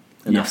agree.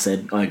 Enough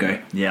said. I agree.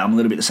 Yeah, I'm a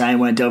little bit the same.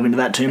 Won't delve into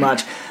that too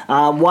much.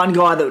 One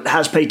guy that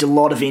has piqued a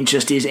lot of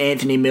interest is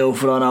Anthony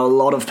Milford. I know a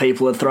lot of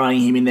people are throwing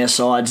him in their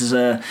sides as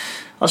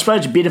I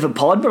suppose a bit of a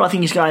pod, but I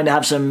think he's going to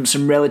have some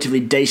relatively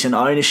decent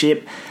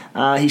ownership.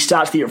 He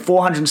starts the year at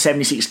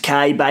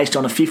 476k based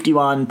on a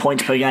 51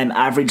 points per game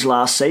average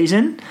last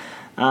season.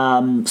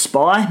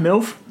 Spy,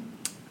 Milf?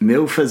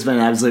 Milf has been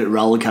an absolute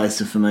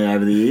rollercoaster for me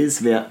over the years.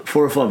 About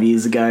 4 or 5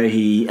 years ago,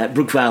 at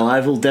Brookvale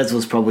Oval, Des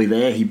was probably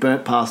there. He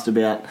burnt past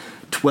about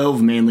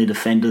 12 Manly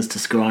defenders to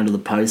score under the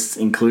posts,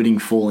 including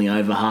falling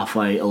over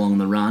halfway along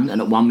the run,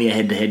 and it won me a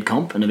head-to-head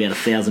comp and about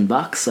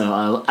 $1,000. So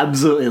I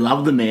absolutely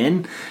love the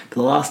man. For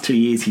the last 2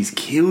 years, he's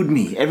killed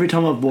me. Every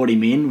time I've brought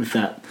him in with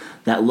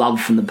that love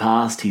from the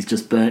past, he's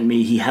just burnt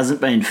me. He hasn't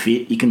been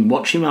fit. You can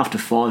watch him after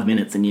 5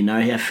 minutes and you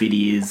know how fit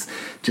he is.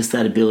 Just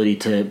that ability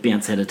to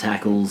bounce out of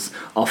tackles,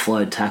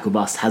 offload, tackle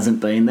bust hasn't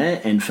been there.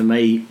 And for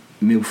me,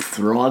 Milf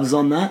thrives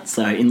on that.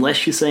 So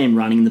unless you see him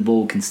running the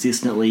ball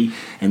consistently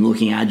and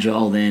looking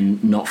agile,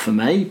 then not for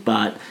me.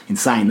 But in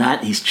saying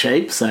that, he's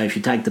cheap. So if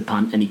you take the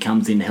punt and he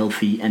comes in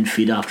healthy and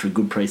fit after a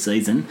good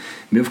pre-season,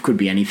 Milf could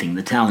be anything.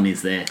 The talent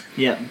is there.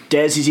 Yeah.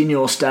 Des is in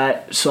your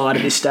side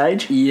at this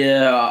stage?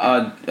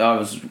 Yeah, I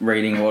was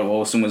reading what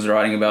Wilson was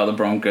writing about the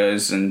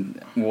Broncos and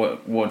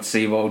what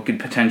Seawold could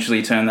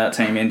potentially turn that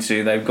team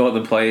into. They've got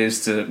the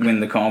players to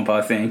win the comp,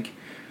 I think.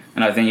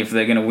 And I think if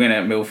they're going to win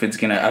it, Milford's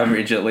going to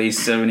average at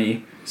least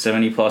 70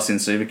 plus in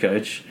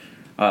Supercoach.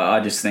 I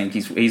just think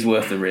he's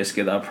worth the risk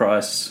at that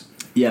price.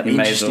 Yeah, you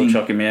may as well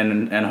chuck him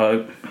in and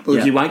hope.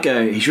 Look,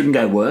 he shouldn't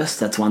go worse.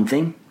 That's one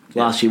thing.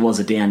 Last year was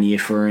a down year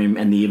for him,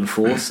 and the year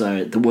before.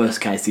 So the worst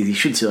case is he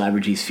should still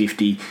average his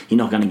 50. You're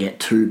not going to get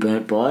too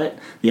burnt by it.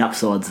 The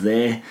upside's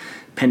there.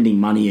 Pending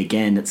money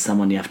again, it's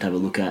someone you have to have a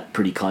look at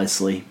pretty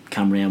closely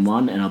come round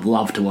 1, and I'd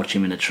love to watch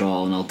him in a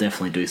trial, and I'll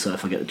definitely do so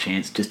if I get the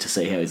chance, just to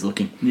see how he's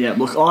looking. Yeah,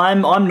 look,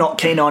 I'm not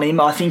keen on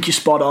him. I think you're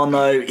spot on,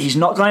 though. He's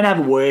not going to have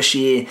a worse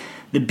year.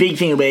 The big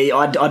thing will be,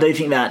 I do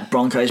think that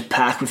Broncos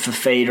pack with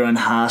Fafita and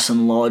Haas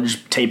and Lodge,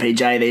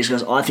 TPJ, these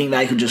guys, I think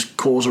they could just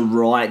cause a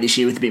riot this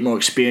year with a bit more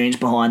experience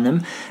behind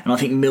them, and I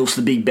think Milf's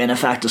the big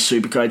benefactor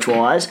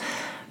Supercoach-wise.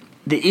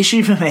 The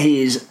issue for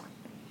me is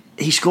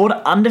he scored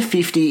under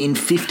 50 in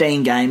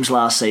 15 games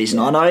last season.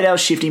 I know they were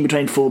shifting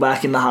between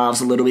fullback and the halves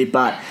a little bit,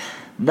 but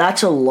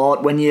that's a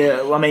lot when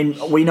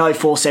we know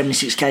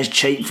 476k is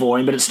cheap for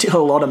him, but it's still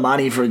a lot of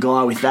money for a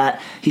guy with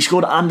that. He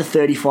scored under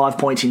 35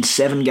 points in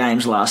 7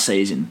 games last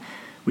season,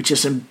 which are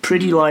some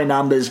pretty low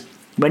numbers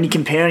when you're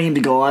comparing him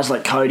to guys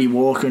like Cody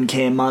Walker and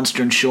Cam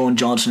Munster and Sean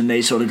Johnson and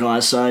these sort of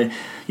guys. So,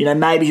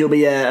 maybe he'll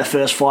be a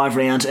first 5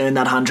 rounds, earn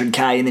that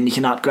 100k, and then you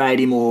can upgrade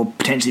him or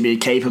potentially be a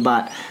keeper,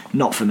 but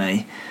not for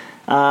me.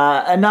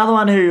 Another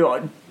one who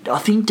I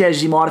think, Des,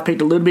 you might have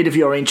picked a little bit of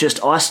your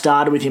interest. I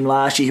started with him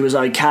last year. He was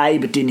okay,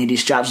 but didn't hit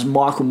his straps. Was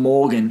Michael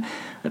Morgan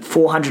at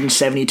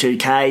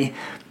 472k.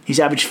 He's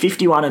averaged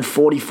 51 and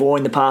 44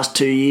 in the past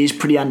 2 years.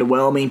 Pretty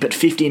underwhelming, but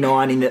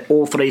 59 in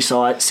all 3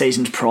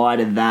 seasons prior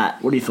to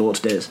that. What are your thoughts,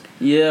 Des?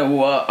 Yeah,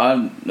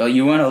 well,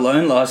 you weren't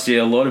alone last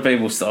year. A lot of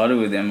people started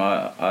with him.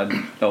 I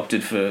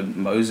opted for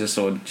Moses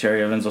or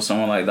Cherry Evans or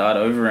someone like that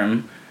over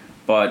him.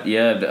 But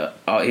yeah,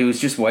 he was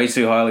just way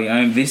too highly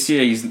owned. This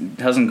year, he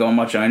hasn't got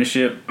much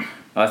ownership.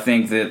 I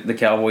think that the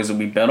Cowboys will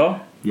be better.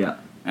 Yeah.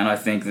 And I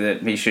think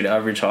that he should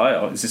average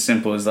higher. It's as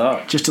simple as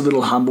that. Just a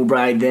little humble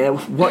brag there.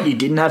 What, you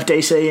didn't have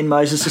DC and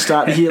Moses to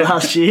start the year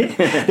last year?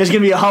 There's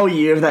going to be a whole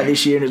year of that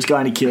this year, and it's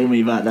going to kill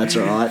me, but that's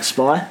all right.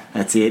 Spy?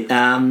 That's it.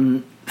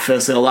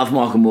 Firstly, I love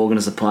Michael Morgan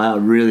as a player. I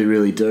really,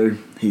 really do.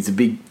 He's a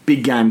big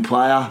game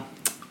player.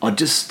 I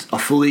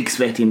fully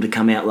expect him to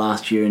come out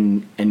last year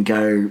and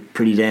go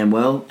pretty damn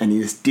well, and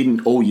he just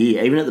didn't all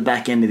year. Even at the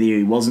back end of the year,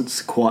 he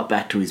wasn't quite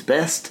back to his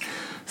best.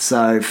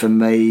 So for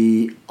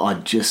me, I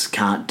just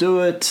can't do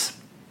it.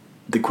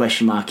 the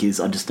question mark is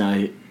I just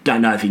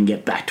don't know if he can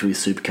get back to his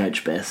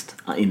Supercoach best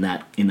in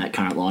that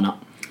current lineup.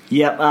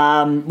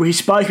 Yep, we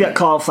spoke about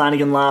Kyle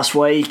Flanagan last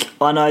week.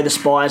 I know the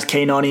Spy's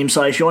keen on him,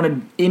 so if you want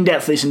to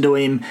in-depth listen to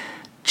him,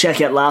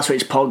 check out last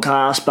week's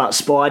podcast. But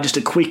Spy, just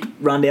a quick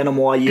rundown on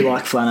why you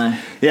like Flano.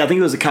 Yeah, I think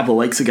it was a couple of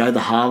weeks ago,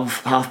 the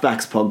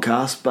Halfbacks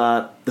podcast,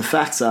 but the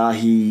facts are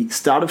he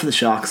started for the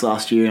Sharks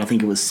last year, and I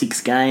think it was 6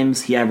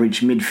 games. He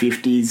averaged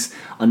mid-50s.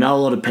 I know a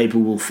lot of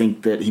people will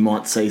think that he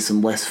might see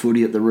some less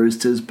footy at the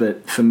Roosters,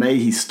 but for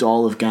me, his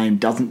style of game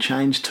doesn't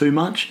change too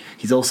much.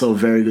 He's also a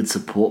very good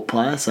support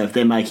player, so if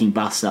they're making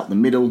busts up the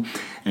middle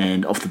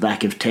and off the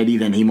back of Teddy,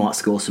 then he might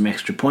score some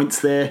extra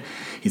points there.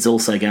 He's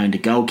also going to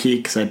goal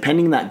kick, so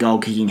pending that goal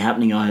kicking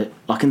happening, I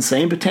can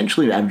see him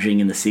potentially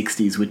averaging in the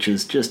 60s, which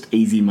is just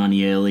easy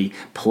money early,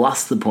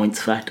 plus the points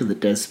factor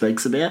that Des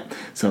speaks about,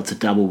 so it's a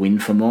double win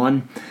for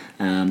mine.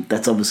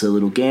 That's obviously a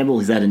little gamble.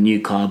 He's at a new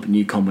club,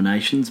 new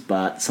combinations,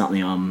 but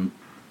something I'm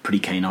pretty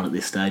keen on at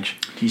this stage.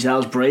 Geez, that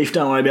was brief.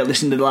 Don't worry about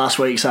listening to last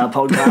week's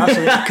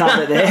podcast. I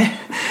covered it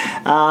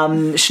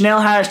there.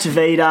 Chanel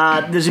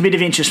Harris-Tavita, there's a bit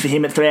of interest for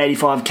him at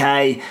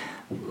 385k.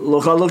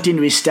 Look, I looked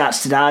into his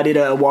stats today. I did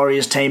a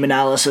Warriors team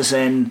analysis,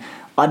 and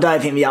I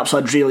don't think the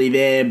upside's really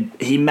there.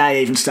 He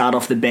may even start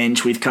off the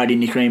bench with Cody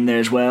Nickream there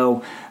as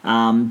well.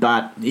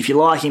 But if you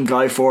like him,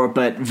 go for it,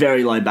 but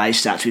very low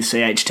base stats with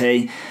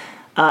CHT.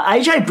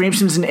 AJ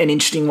Brimson's an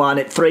interesting one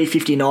at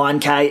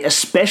 359k,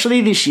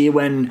 especially this year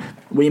when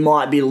we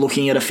might be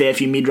looking at a fair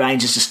few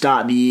mid-ranges to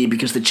start the year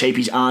because the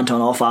cheapies aren't on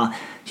offer.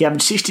 He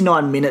averaged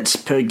 69 minutes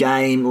per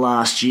game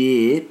last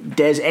year.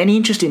 Des, any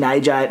interest in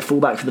AJ at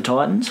fullback for the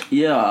Titans?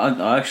 Yeah,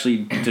 I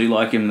actually do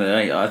like him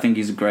there. I think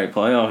he's a great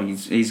player.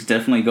 He's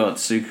definitely got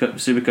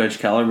Supercoach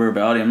calibre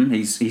about him.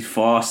 He's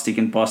fast, he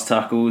can bust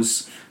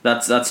tackles.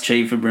 That's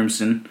cheap for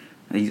Brimson.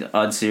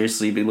 I'd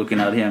seriously be looking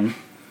at him,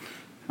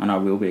 and I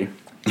will be.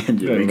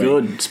 Very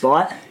good.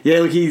 Spite?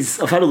 Yeah, look,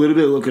 I've had a little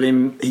bit of a look at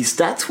him. His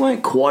stats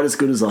weren't quite as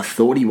good as I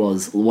thought he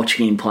was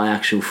watching him play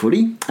actual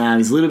footy.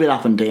 He's a little bit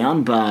up and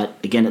down, but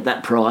again, at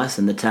that price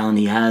and the talent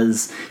he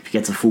has, if he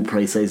gets a full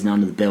pre-season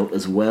under the belt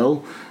as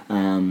well,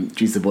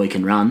 geez, the boy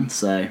can run.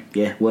 So,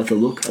 yeah, worth a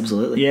look,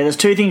 absolutely. Yeah, there's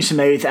 2 things for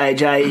me with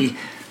AJ.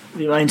 I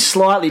mean,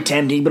 slightly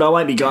tempting, but I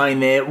won't be going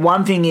there.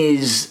 One thing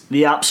is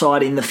the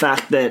upside in the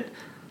fact that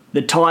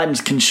the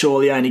Titans can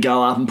surely only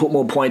go up and put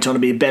more points on to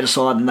be a better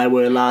side than they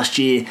were last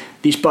year.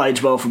 This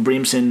bodes well for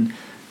Brimson.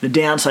 The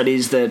downside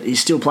is that he's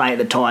still playing at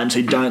the Titans,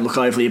 who don't look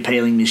overly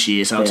appealing this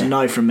year, so it's a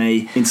no from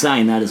me. In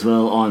saying that as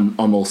well,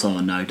 I'm also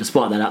a no.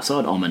 Despite that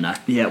upside, I'm a no.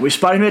 Yeah, we've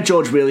spoken about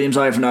George Williams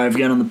over and over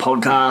again on the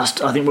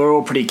podcast. I think we're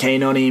all pretty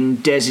keen on him.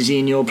 Des, is he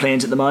in your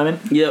plans at the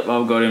moment? Yep,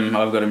 I've got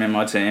him in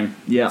my team.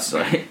 Yeah.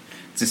 So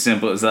it's as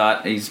simple as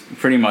that. He's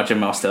pretty much a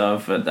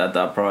must-have at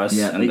that price,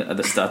 and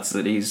the stats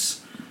that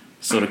he's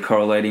sort of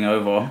correlating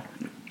over,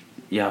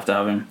 you have to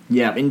have him.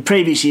 Yeah, in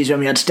previous years when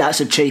we had stats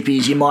of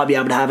cheapies, you might be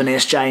able to have an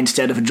SJ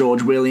instead of a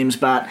George Williams,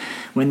 but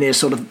when there's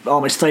sort of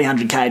almost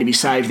 300k to be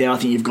saved there, I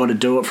think you've got to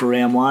do it for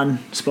round 1,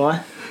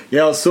 Spy.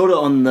 Yeah, I was sort of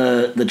on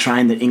the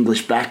train that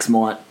English backs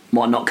might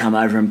not come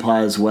over and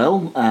play as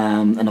well,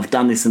 and I've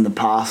done this in the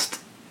past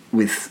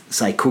with,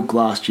 say, Cook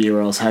last year,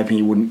 where I was hoping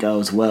he wouldn't go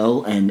as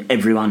well, and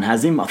everyone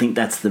has him. I think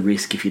that's the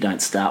risk if you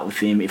don't start with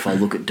him, if I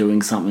look at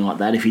doing something like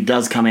that. If he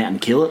does come out and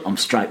kill it, I'm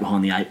straight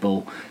behind the 8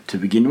 ball to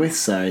begin with,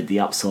 so the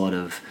upside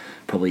of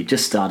probably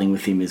just starting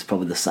with him is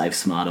probably the safe,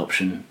 smart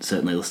option,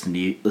 certainly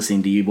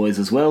listening to you boys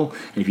as well.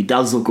 And if he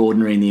does look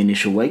ordinary in the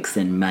initial weeks,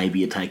 then maybe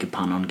you take a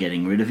punt on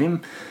getting rid of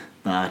him.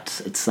 But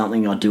it's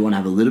something I do want to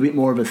have a little bit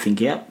more of a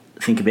think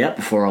about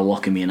before I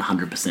lock him in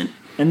 100%.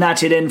 And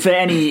that's it. And for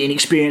any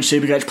inexperienced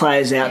Supercoach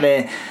players out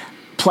there,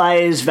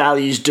 players'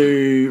 values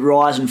do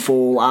rise and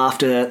fall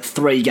after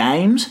 3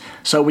 games.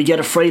 So we get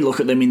a free look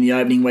at them in the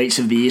opening weeks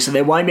of the year. So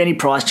there won't be any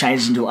price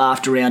changes until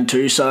after round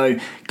 2. So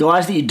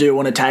guys that you do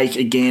want to take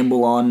a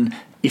gamble on,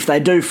 if they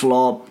do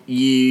flop,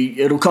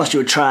 it'll cost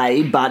you a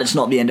trade, but it's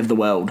not the end of the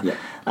world. Yeah.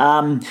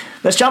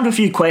 Let's jump to a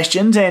few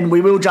questions, and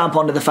we will jump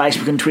onto the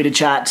Facebook and Twitter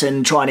chats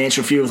and try and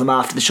answer a few of them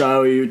after the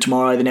show,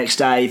 tomorrow, the next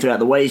day, throughout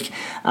the week.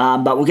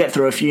 But we'll get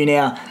through a few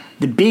now.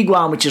 The big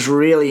one, which is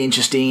really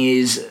interesting,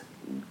 is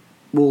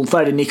we'll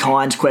throw to Nick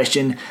Hines'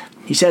 question.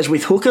 He says,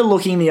 with hooker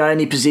looking the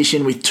only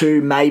position with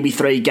 2, maybe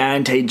 3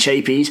 guaranteed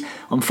cheapies,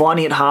 I'm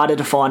finding it harder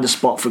to find a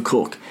spot for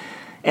Cook.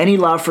 Any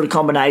love for a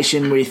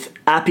combination with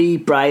Appy,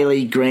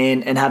 Brayley,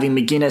 Grant, and having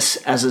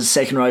McGuinness as a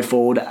second row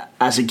forward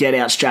as a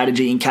get-out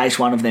strategy in case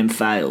one of them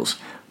fails?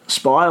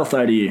 Spy, I'll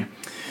throw to you.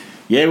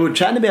 Yeah, we were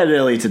chatting about it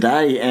earlier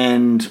today,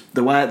 and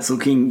the way it's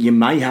looking, you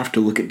may have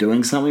to look at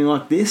doing something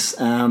like this.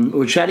 We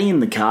were chatting in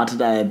the car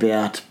today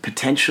about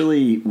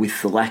potentially,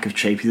 with the lack of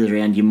cheapies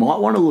around, you might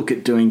want to look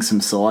at doing some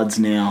sides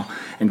now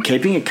and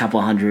keeping a couple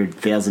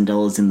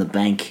 $100,000 in the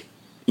bank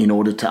in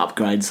order to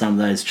upgrade some of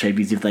those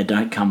cheapies if they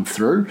don't come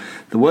through.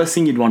 The worst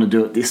thing you'd want to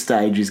do at this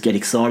stage is get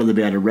excited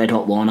about a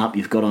red-hot lineup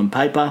you've got on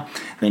paper,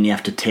 then you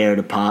have to tear it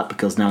apart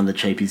because none of the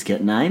cheapies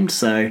get named.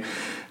 So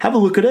have a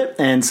look at it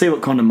and see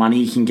what kind of money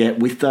you can get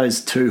with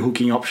those 2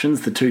 hooking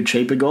options, the 2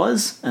 cheaper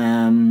guys.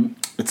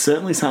 it's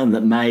certainly something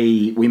that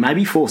we may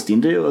be forced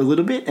into a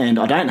little bit, and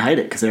I don't hate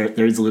it because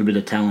there is a little bit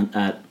of talent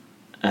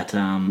at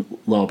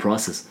lower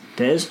prices.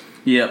 Des?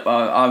 Yep,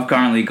 I've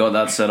currently got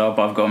that set up.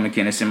 I've got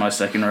McInnes in my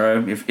second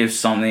row. If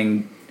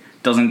something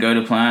doesn't go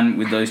to plan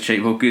with those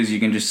cheap hookers, you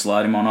can just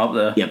slide him on up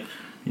there. Yep.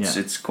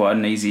 It's quite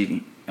an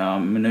easy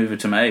manoeuvre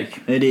to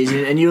make. It is,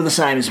 and you're the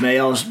same as me.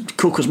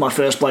 Cook was my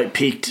first bloke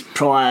picked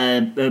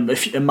prior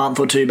a month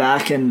or two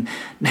back, and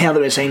now that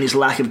we're seeing this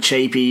lack of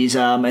cheapies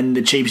and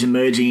the cheapies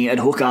emerging at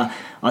hooker,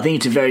 I think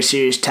it's a very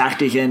serious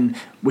tactic, and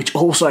which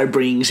also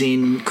brings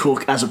in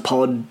Cook as a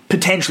pod.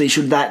 Potentially,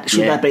 should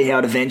that be how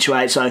it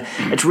eventuates? So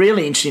it's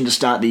really interesting to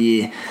start the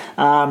year.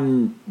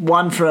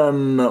 One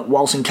from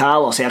Wilson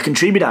Carlos, our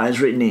contributor, has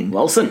written in.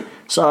 Wilson.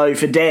 So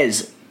for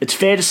Des, it's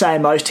fair to say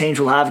most teams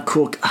will have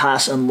Cook,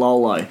 Haas and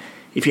Lolo.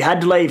 If you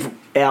had to leave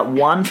out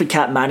one for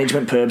cap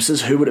management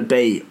purposes, who would it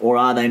be, or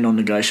are they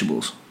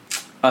non-negotiables?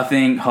 I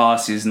think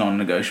Haas is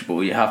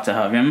non-negotiable. You have to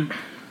have him.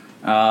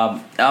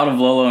 Out of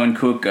Lolo and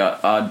Cook,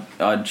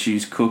 I'd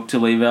choose Cook to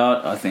leave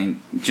out. I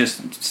think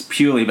just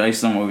purely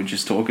based on what we were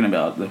just talking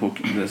about,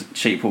 the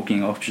cheap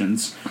hooking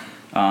options.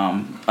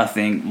 I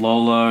think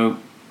Lolo,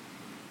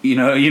 you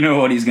know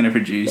what he's going to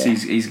produce. Yeah.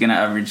 He's going to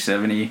average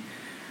 70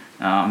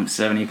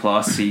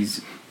 plus.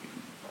 He's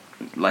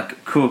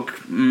like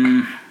Cook.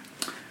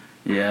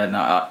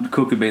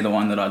 Cook would be the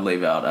one that I'd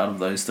leave out of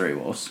those three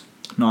Wolves.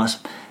 Nice.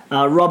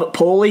 Robert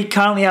Pauly,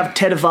 currently have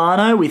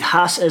Tedovano with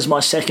Haas as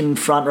my second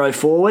front row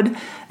forward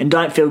and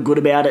don't feel good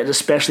about it,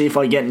 especially if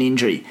I get an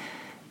injury.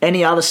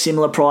 Any other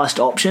similar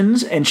priced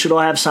options, and should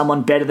I have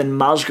someone better than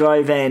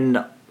Musgrove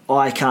and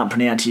I can't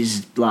pronounce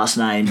his last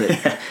name,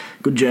 but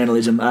good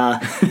journalism.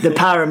 The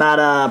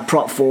Parramatta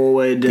prop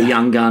forward. The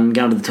young gun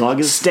going to the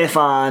Tigers.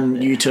 Stefan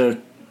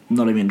Uter.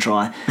 Not even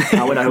try. We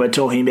know who we're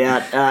talking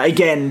about.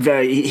 Again,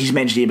 he's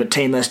mentioned here, but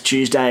teamless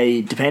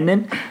Tuesday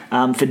dependent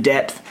for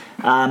depth.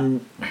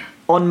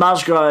 On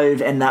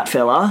Musgrove and that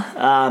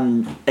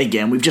fella,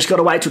 again, we've just got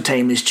to wait till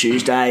teamless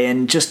Tuesday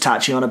and just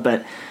touching on it,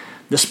 but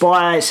the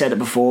Spy said it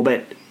before,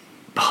 but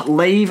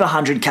leave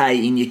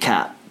 100k in your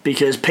cap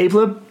because people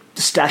are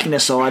stacking their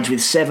sides with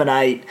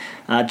 7-8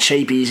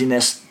 cheapies in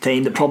their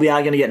team that probably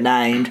aren't going to get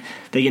named.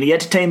 They're going to get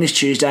to team this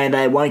Tuesday and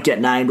they won't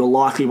get named or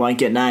likely won't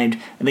get named,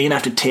 and they're going to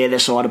have to tear their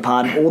side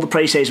apart, and all the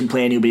pre-season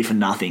planning will be for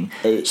nothing.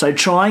 So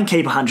try and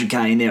keep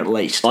 100k in there at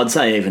least. I'd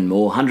say even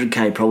more.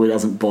 100k probably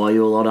doesn't buy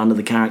you a lot under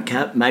the current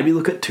cap. Maybe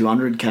look at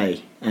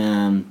 200k.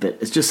 But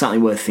it's just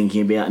something worth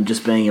thinking about and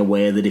just being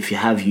aware that if you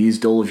have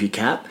used all of your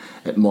cap,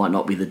 it might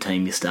not be the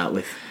team you start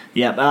with.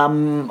 Yep,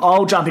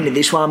 I'll jump into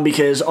this one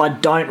because I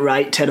don't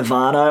rate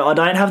Tedovano. I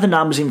don't have the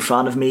numbers in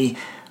front of me.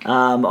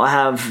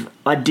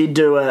 I did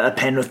do a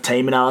Penrith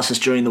team analysis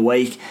during the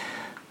week,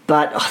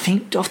 but I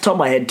think off the top of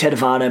my head,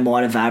 Tedovano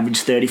might have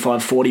averaged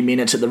 35-40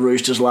 minutes at the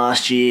Roosters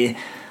last year.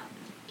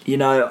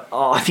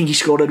 I think he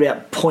scored at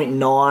about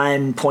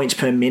 0.9 points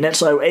per minute,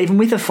 so even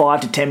with a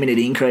 5 to 10 minute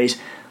increase,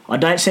 I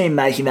don't see him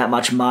making that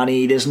much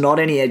money. There's not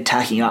any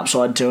attacking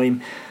upside to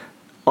him.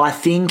 I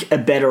think a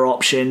better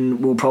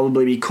option will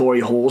probably be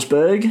Corey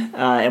Horsburgh,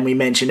 and we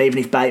mentioned even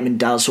if Bateman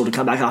does sort of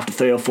come back after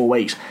 3 or 4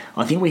 weeks,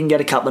 I think we can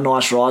get a couple of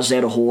nice rises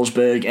out of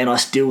Horsburgh, and I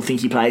still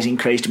think he plays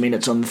increased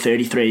minutes on the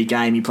 33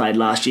 game he played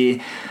last year.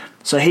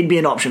 So he'd be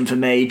an option for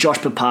me. Josh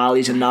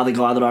Papali's another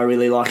guy that I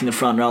really like in the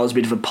front row. It's a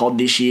bit of a pod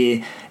this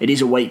year. It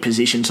is a weak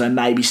position, so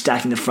maybe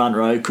stacking the front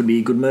row could be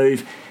a good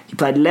move. He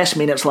played less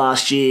minutes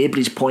last year, but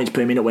his points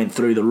per minute went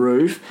through the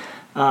roof.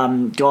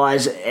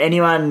 Guys,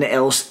 anyone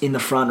else in the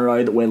front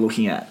row that we're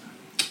looking at?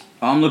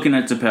 I'm looking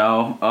at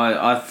Tapau.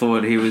 I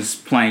thought he was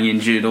playing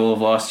injured all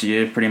of last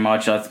year, pretty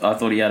much. I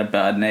thought he had a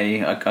bad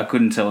knee. I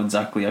couldn't tell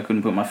exactly. I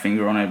couldn't put my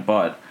finger on it,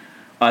 but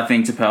I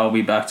think Tapau will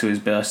be back to his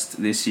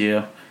best this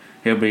year.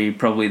 He'll be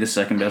probably the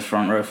second best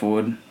front row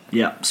forward.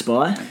 Yeah,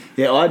 Spy?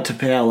 Yeah, I had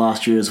Tapau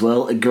last year as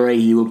well.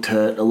 Agree, he looked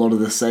hurt a lot of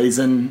the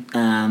season.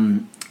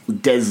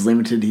 Des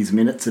limited his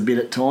minutes a bit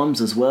at times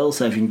as well,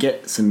 so if you can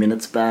get some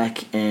minutes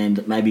back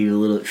and maybe a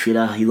little bit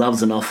fitter. He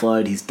loves an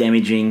offload, he's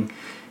damaging.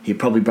 He'll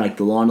probably break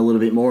the line a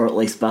little bit more, or at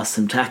least bust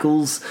some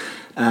tackles.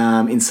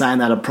 In saying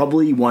that, I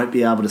probably won't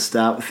be able to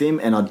start with him,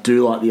 and I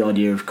do like the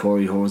idea of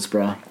Corey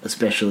Horsburgh,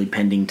 especially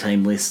pending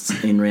team lists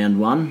in round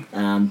one.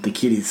 The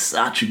kid is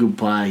such a good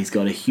player. He's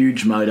got a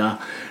huge motor.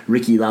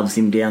 Ricky loves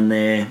him down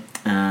there.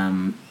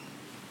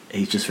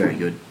 He's just very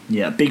good.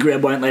 Yeah, Big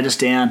Red won't let us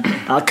down.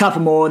 A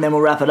couple more and then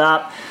we'll wrap it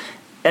up.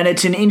 And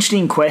it's an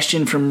interesting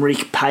question from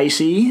Rick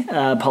Pacey.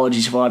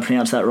 Apologies if I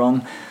pronounced that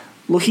wrong.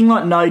 Looking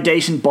like no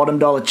decent bottom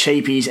dollar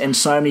cheapies and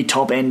so many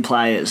top end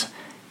players,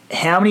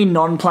 how many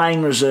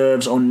non-playing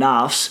reserves or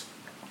nuffs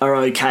are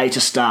okay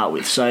to start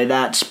with? So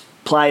that's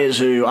players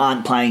who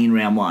aren't playing in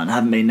round one,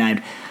 haven't been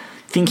named.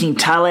 Thinking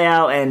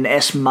Talau and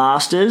S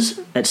Masters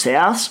at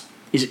Souths,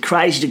 is it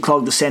crazy to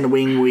clog the centre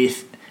wing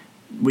with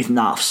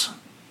nuffs?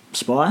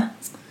 Spy?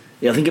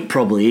 Yeah, I think it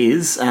probably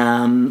is.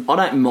 I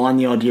don't mind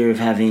the idea of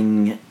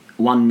having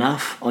one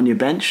nuff on your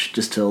bench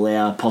just to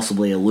allow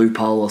possibly a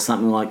loophole or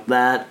something like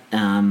that.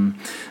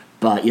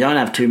 But you don't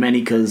have too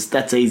many because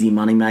that's easy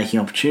money-making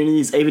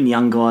opportunities. Even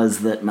young guys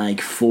that make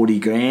 40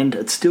 grand,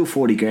 it's still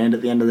 40 grand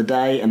at the end of the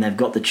day, and they've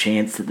got the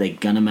chance that they're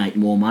going to make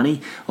more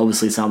money.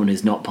 Obviously, someone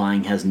who's not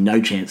playing has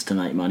no chance to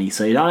make money.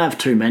 So you don't have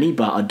too many,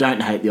 but I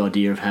don't hate the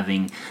idea of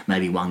having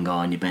maybe one guy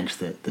on your bench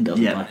that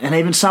doesn't play. And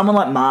even someone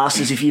like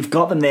Masters, if you've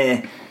got them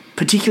there,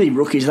 particularly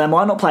rookies, they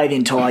might not play the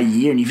entire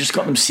year and you've just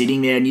got them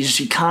sitting there and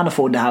you can't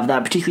afford to have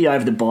that, particularly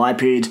over the bye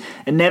periods.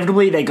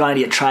 Inevitably, they're going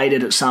to get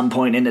traded at some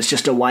point and it's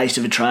just a waste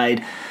of a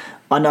trade.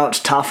 I know it's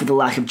tough with the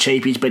lack of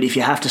cheapies, but if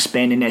you have to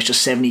spend an extra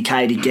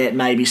 $70,000 to get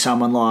maybe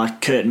someone like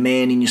Kurt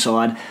Mann in your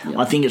side,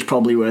 I think it's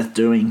probably worth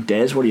doing.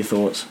 Des, what are your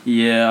thoughts?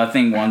 Yeah, I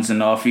think one's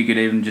enough. You could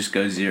even just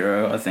go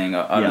zero, I think.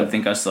 I don't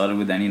think I started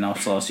with any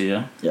nuffs last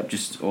year.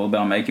 Just all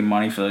about making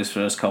money for those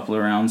first couple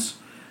of rounds.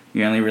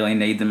 You only really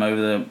need them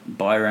over the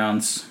bye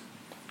rounds,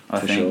 I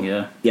think,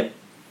 sure. Yep,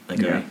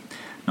 agree. Yeah.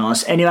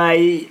 Nice.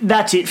 Anyway,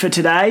 that's it for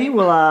today.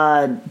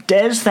 Well,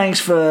 Des, thanks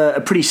for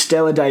a pretty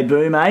stellar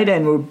debut, mate,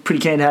 and we're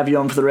pretty keen to have you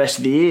on for the rest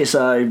of the year,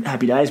 so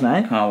happy days,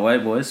 mate. Can't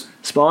wait, boys.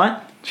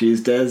 Spy?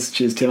 Cheers, Des.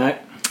 Cheers, Timo.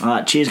 All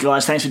right, cheers,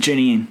 guys. Thanks for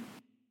tuning in.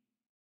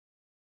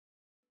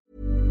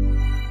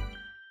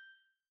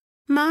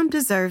 Mom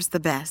deserves the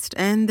best,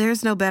 and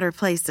there's no better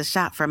place to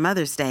shop for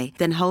Mother's Day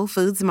than Whole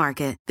Foods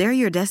Market. They're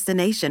your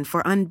destination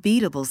for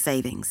unbeatable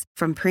savings,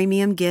 from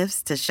premium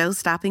gifts to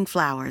show-stopping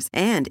flowers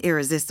and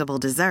irresistible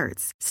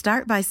desserts.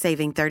 Start by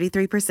saving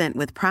 33%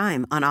 with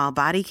Prime on all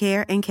body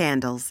care and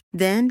candles.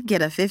 Then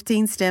get a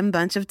 15-stem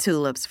bunch of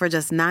tulips for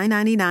just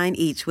 $9.99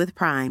 each with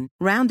Prime.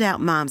 Round out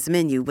Mom's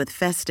menu with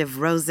festive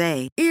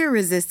rosé,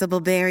 irresistible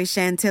berry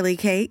chantilly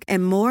cake,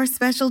 and more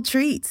special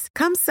treats.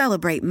 Come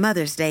celebrate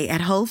Mother's Day at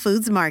Whole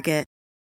Foods Market.